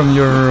see from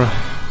your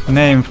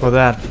name for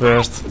that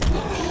first.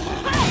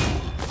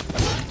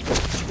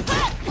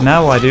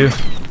 Now I do.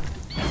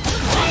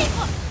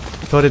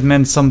 Thought it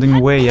meant something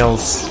way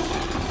else.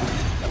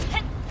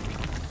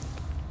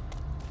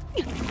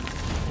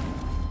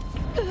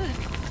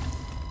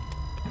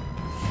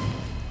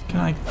 Can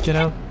I get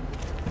out?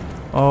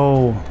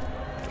 Oh.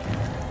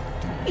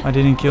 I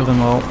didn't kill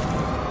them all.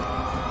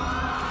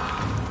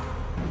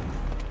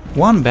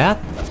 1 bat?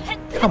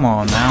 Come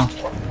on now.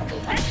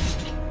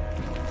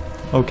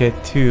 Okay,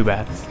 2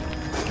 bats.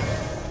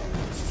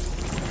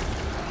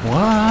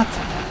 What?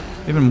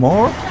 Even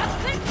more?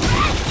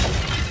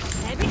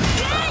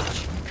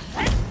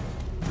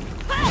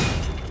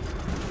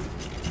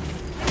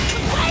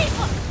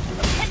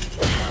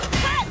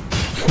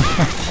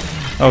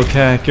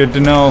 Okay, good to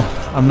know.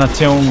 I'm not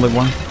the only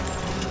one.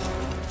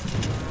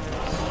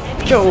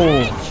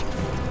 Go!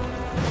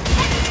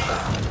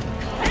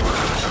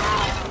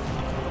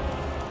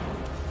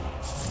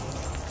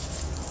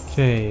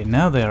 Okay,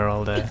 now they are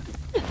all there.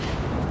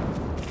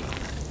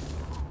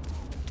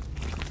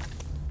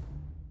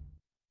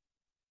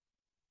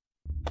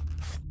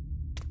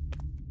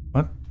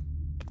 What?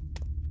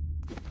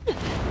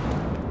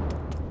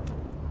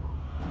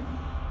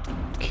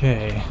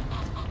 Okay.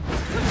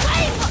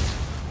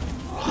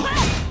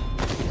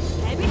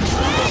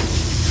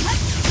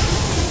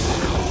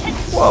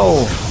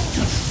 Whoa!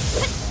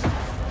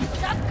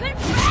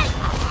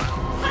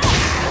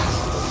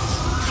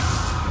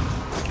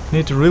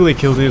 Need to really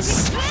kill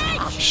these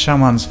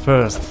shamans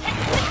first.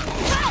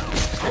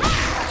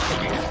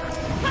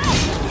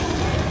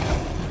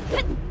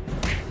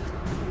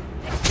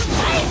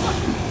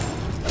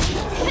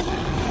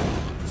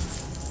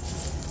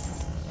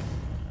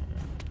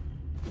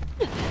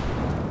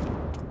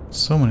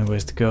 So many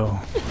ways to go.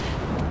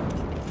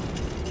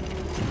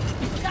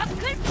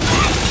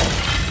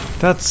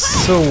 That's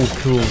so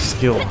cool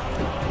skill.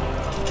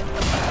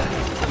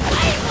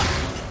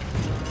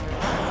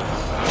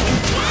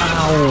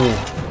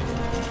 Ow!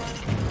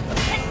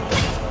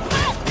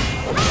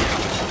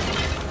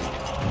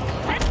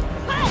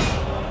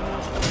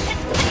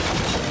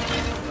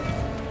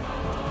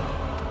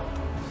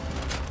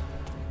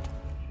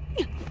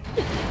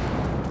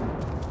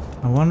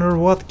 I wonder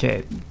what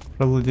gate.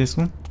 Probably this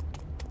one.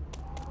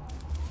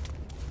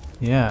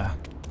 Yeah.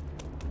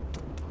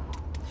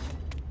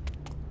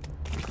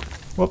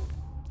 Whoop.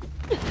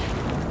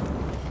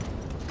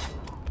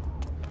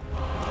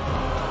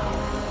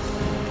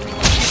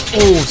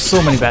 Oh,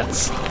 so many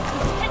bats.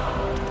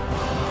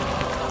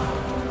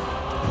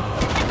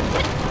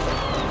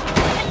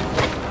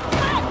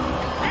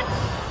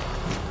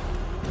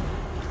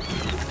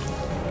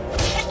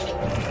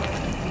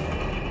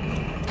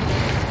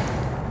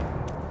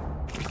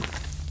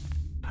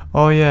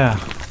 Oh yeah.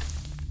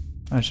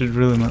 I should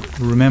really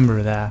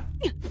remember that.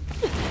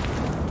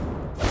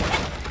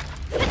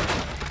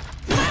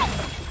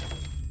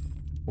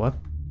 What?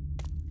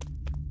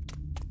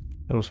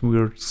 That was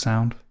weird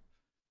sound.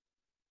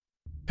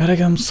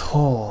 Catacombs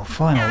Hall,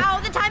 final. Now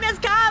the time has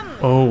come!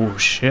 Oh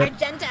shit.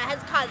 Argenta has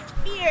caused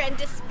fear and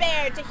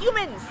despair to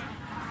humans.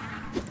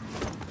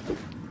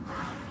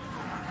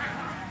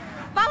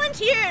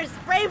 Volunteers,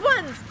 brave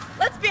ones,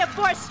 let's be a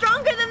force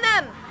stronger than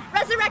them!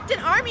 Resurrect an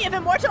army of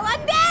immortal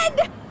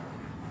undead!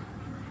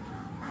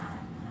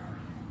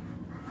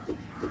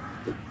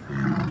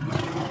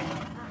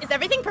 Is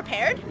everything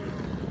prepared?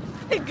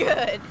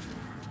 Good.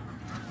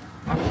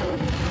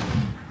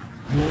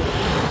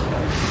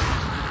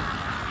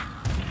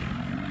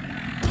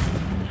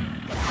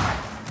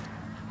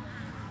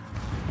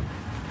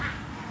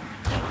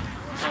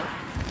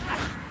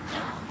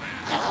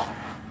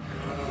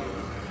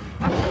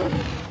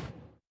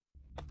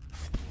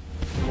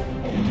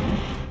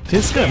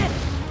 This gun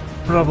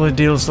probably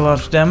deals a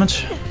lot of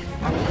damage.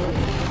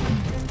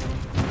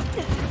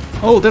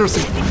 Oh, there's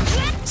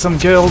some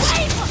girls.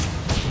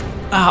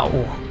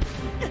 Ow.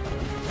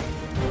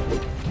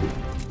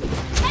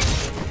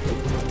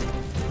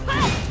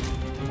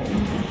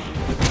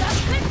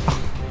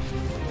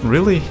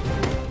 Really?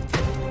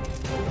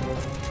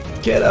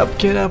 Get up,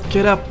 get up,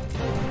 get up.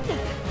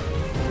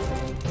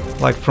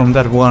 Like from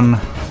that one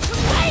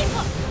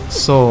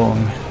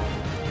song.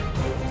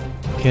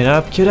 Get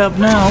up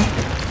now.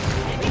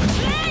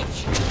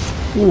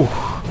 Ooh.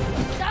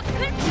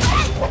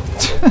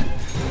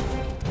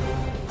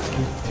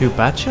 2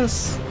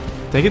 batches?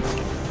 Take it.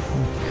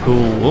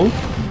 Cool.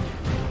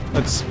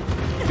 Let's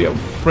be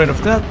afraid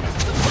of that.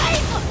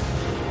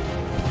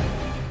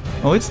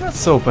 Oh, it's not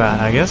so bad,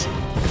 I guess.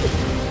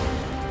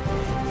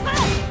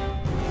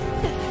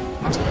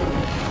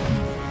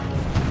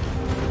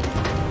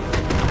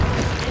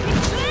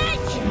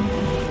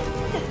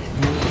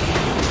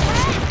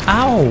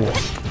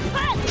 Ow!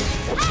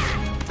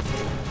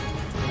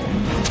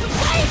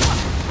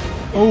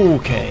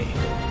 Okay.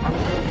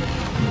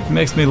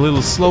 Makes me a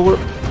little slower.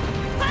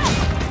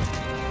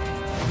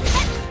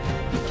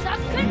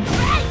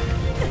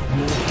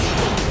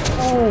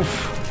 Oof.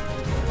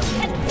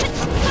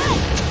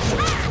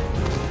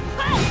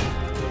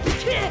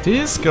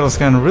 These girls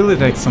can really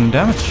take some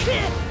damage.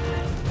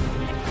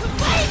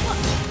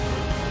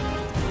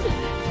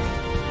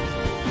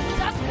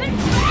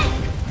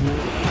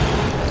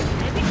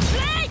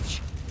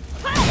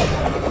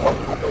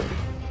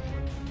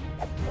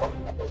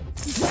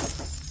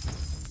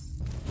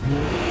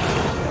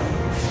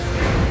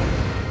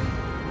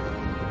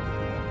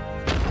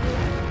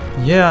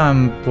 Yeah,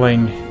 I'm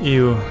playing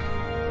EU.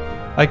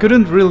 I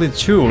couldn't really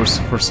choose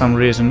for some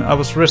reason. I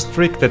was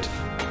restricted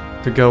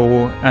to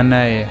go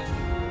NA,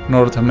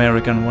 North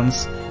American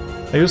ones.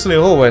 I usually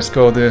always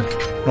go to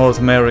North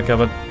America,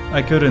 but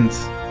I couldn't,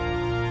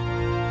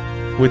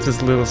 which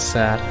is a little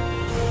sad.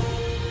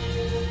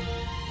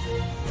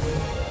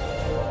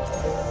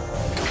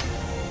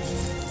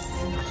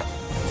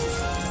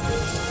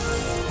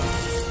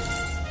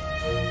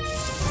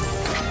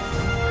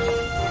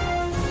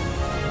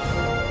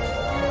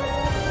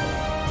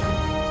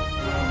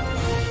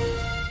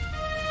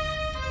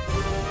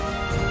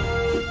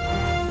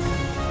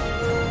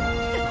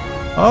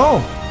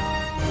 Oh!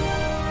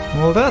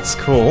 Well, that's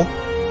cool.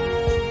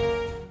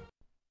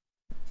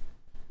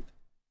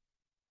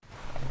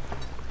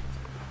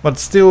 But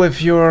still,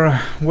 if you're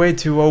way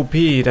too OP,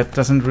 that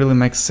doesn't really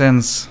make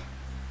sense.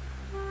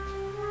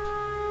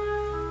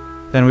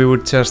 Then we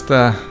would just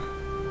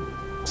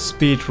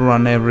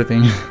speedrun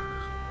everything.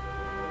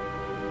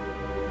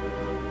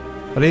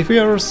 But if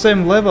you're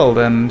same level,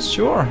 then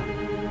sure.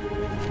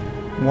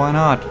 Why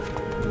not?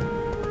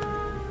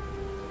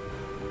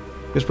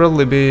 It'd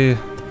probably be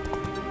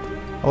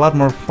a lot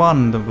more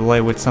fun to play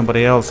with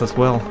somebody else as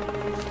well.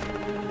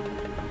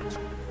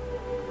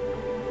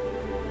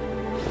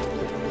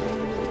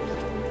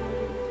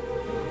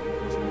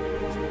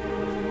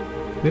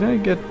 Did I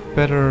get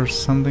better or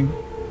something?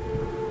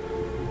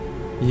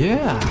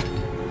 Yeah!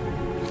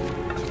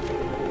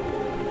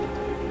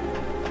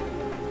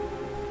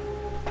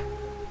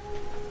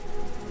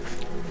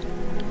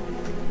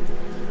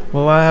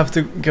 Well, I have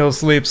to go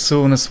sleep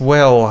soon as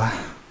well.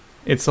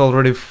 It's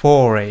already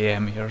 4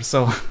 AM here,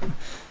 so...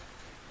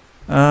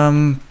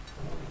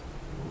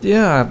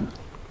 yeah,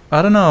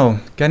 I don't know.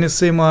 Can you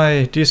see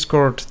my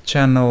Discord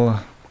channel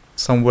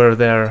somewhere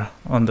there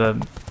on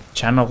the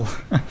channel?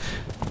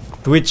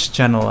 Twitch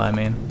channel, I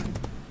mean.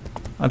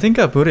 I think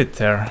I put it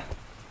there.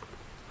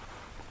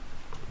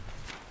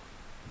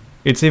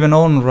 It's even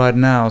on right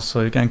now,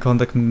 so you can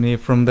contact me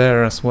from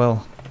there as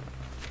well.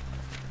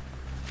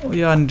 Oh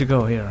yeah, I need to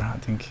go here, I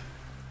think.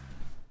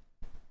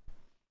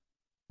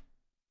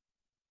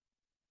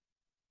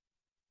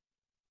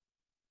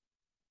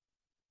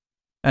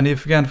 And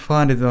if you can't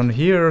find it on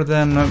here,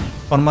 then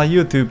on my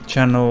YouTube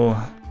channel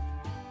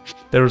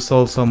there's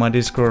also my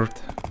Discord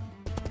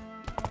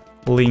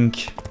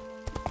link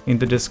in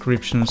the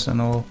descriptions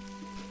and all.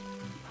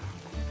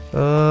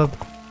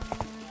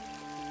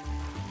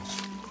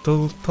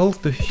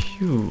 Told to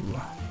Hugh.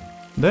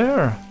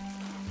 There!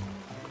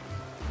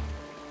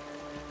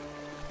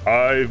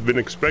 I've been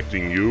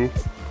expecting you.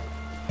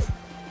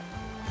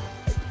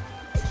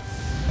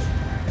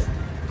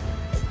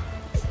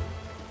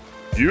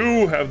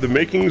 You have the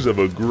makings of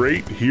a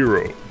great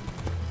hero.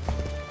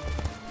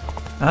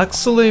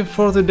 Actually,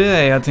 for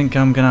today, I think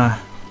I'm gonna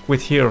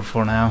quit here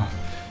for now.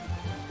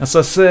 As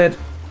I said,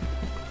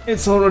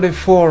 it's already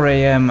 4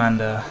 AM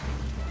and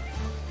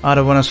I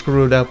don't wanna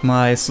screw up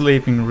my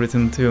sleeping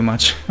rhythm too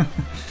much.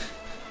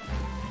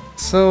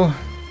 So,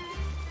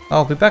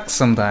 I'll be back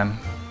sometime.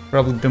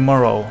 Probably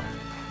tomorrow.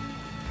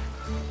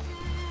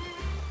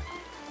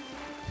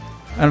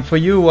 And for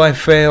you, I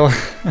fail.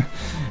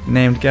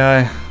 Named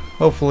guy.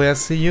 Hopefully I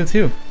see you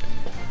too.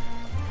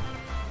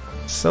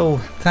 So,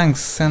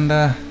 thanks and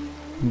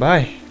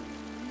bye.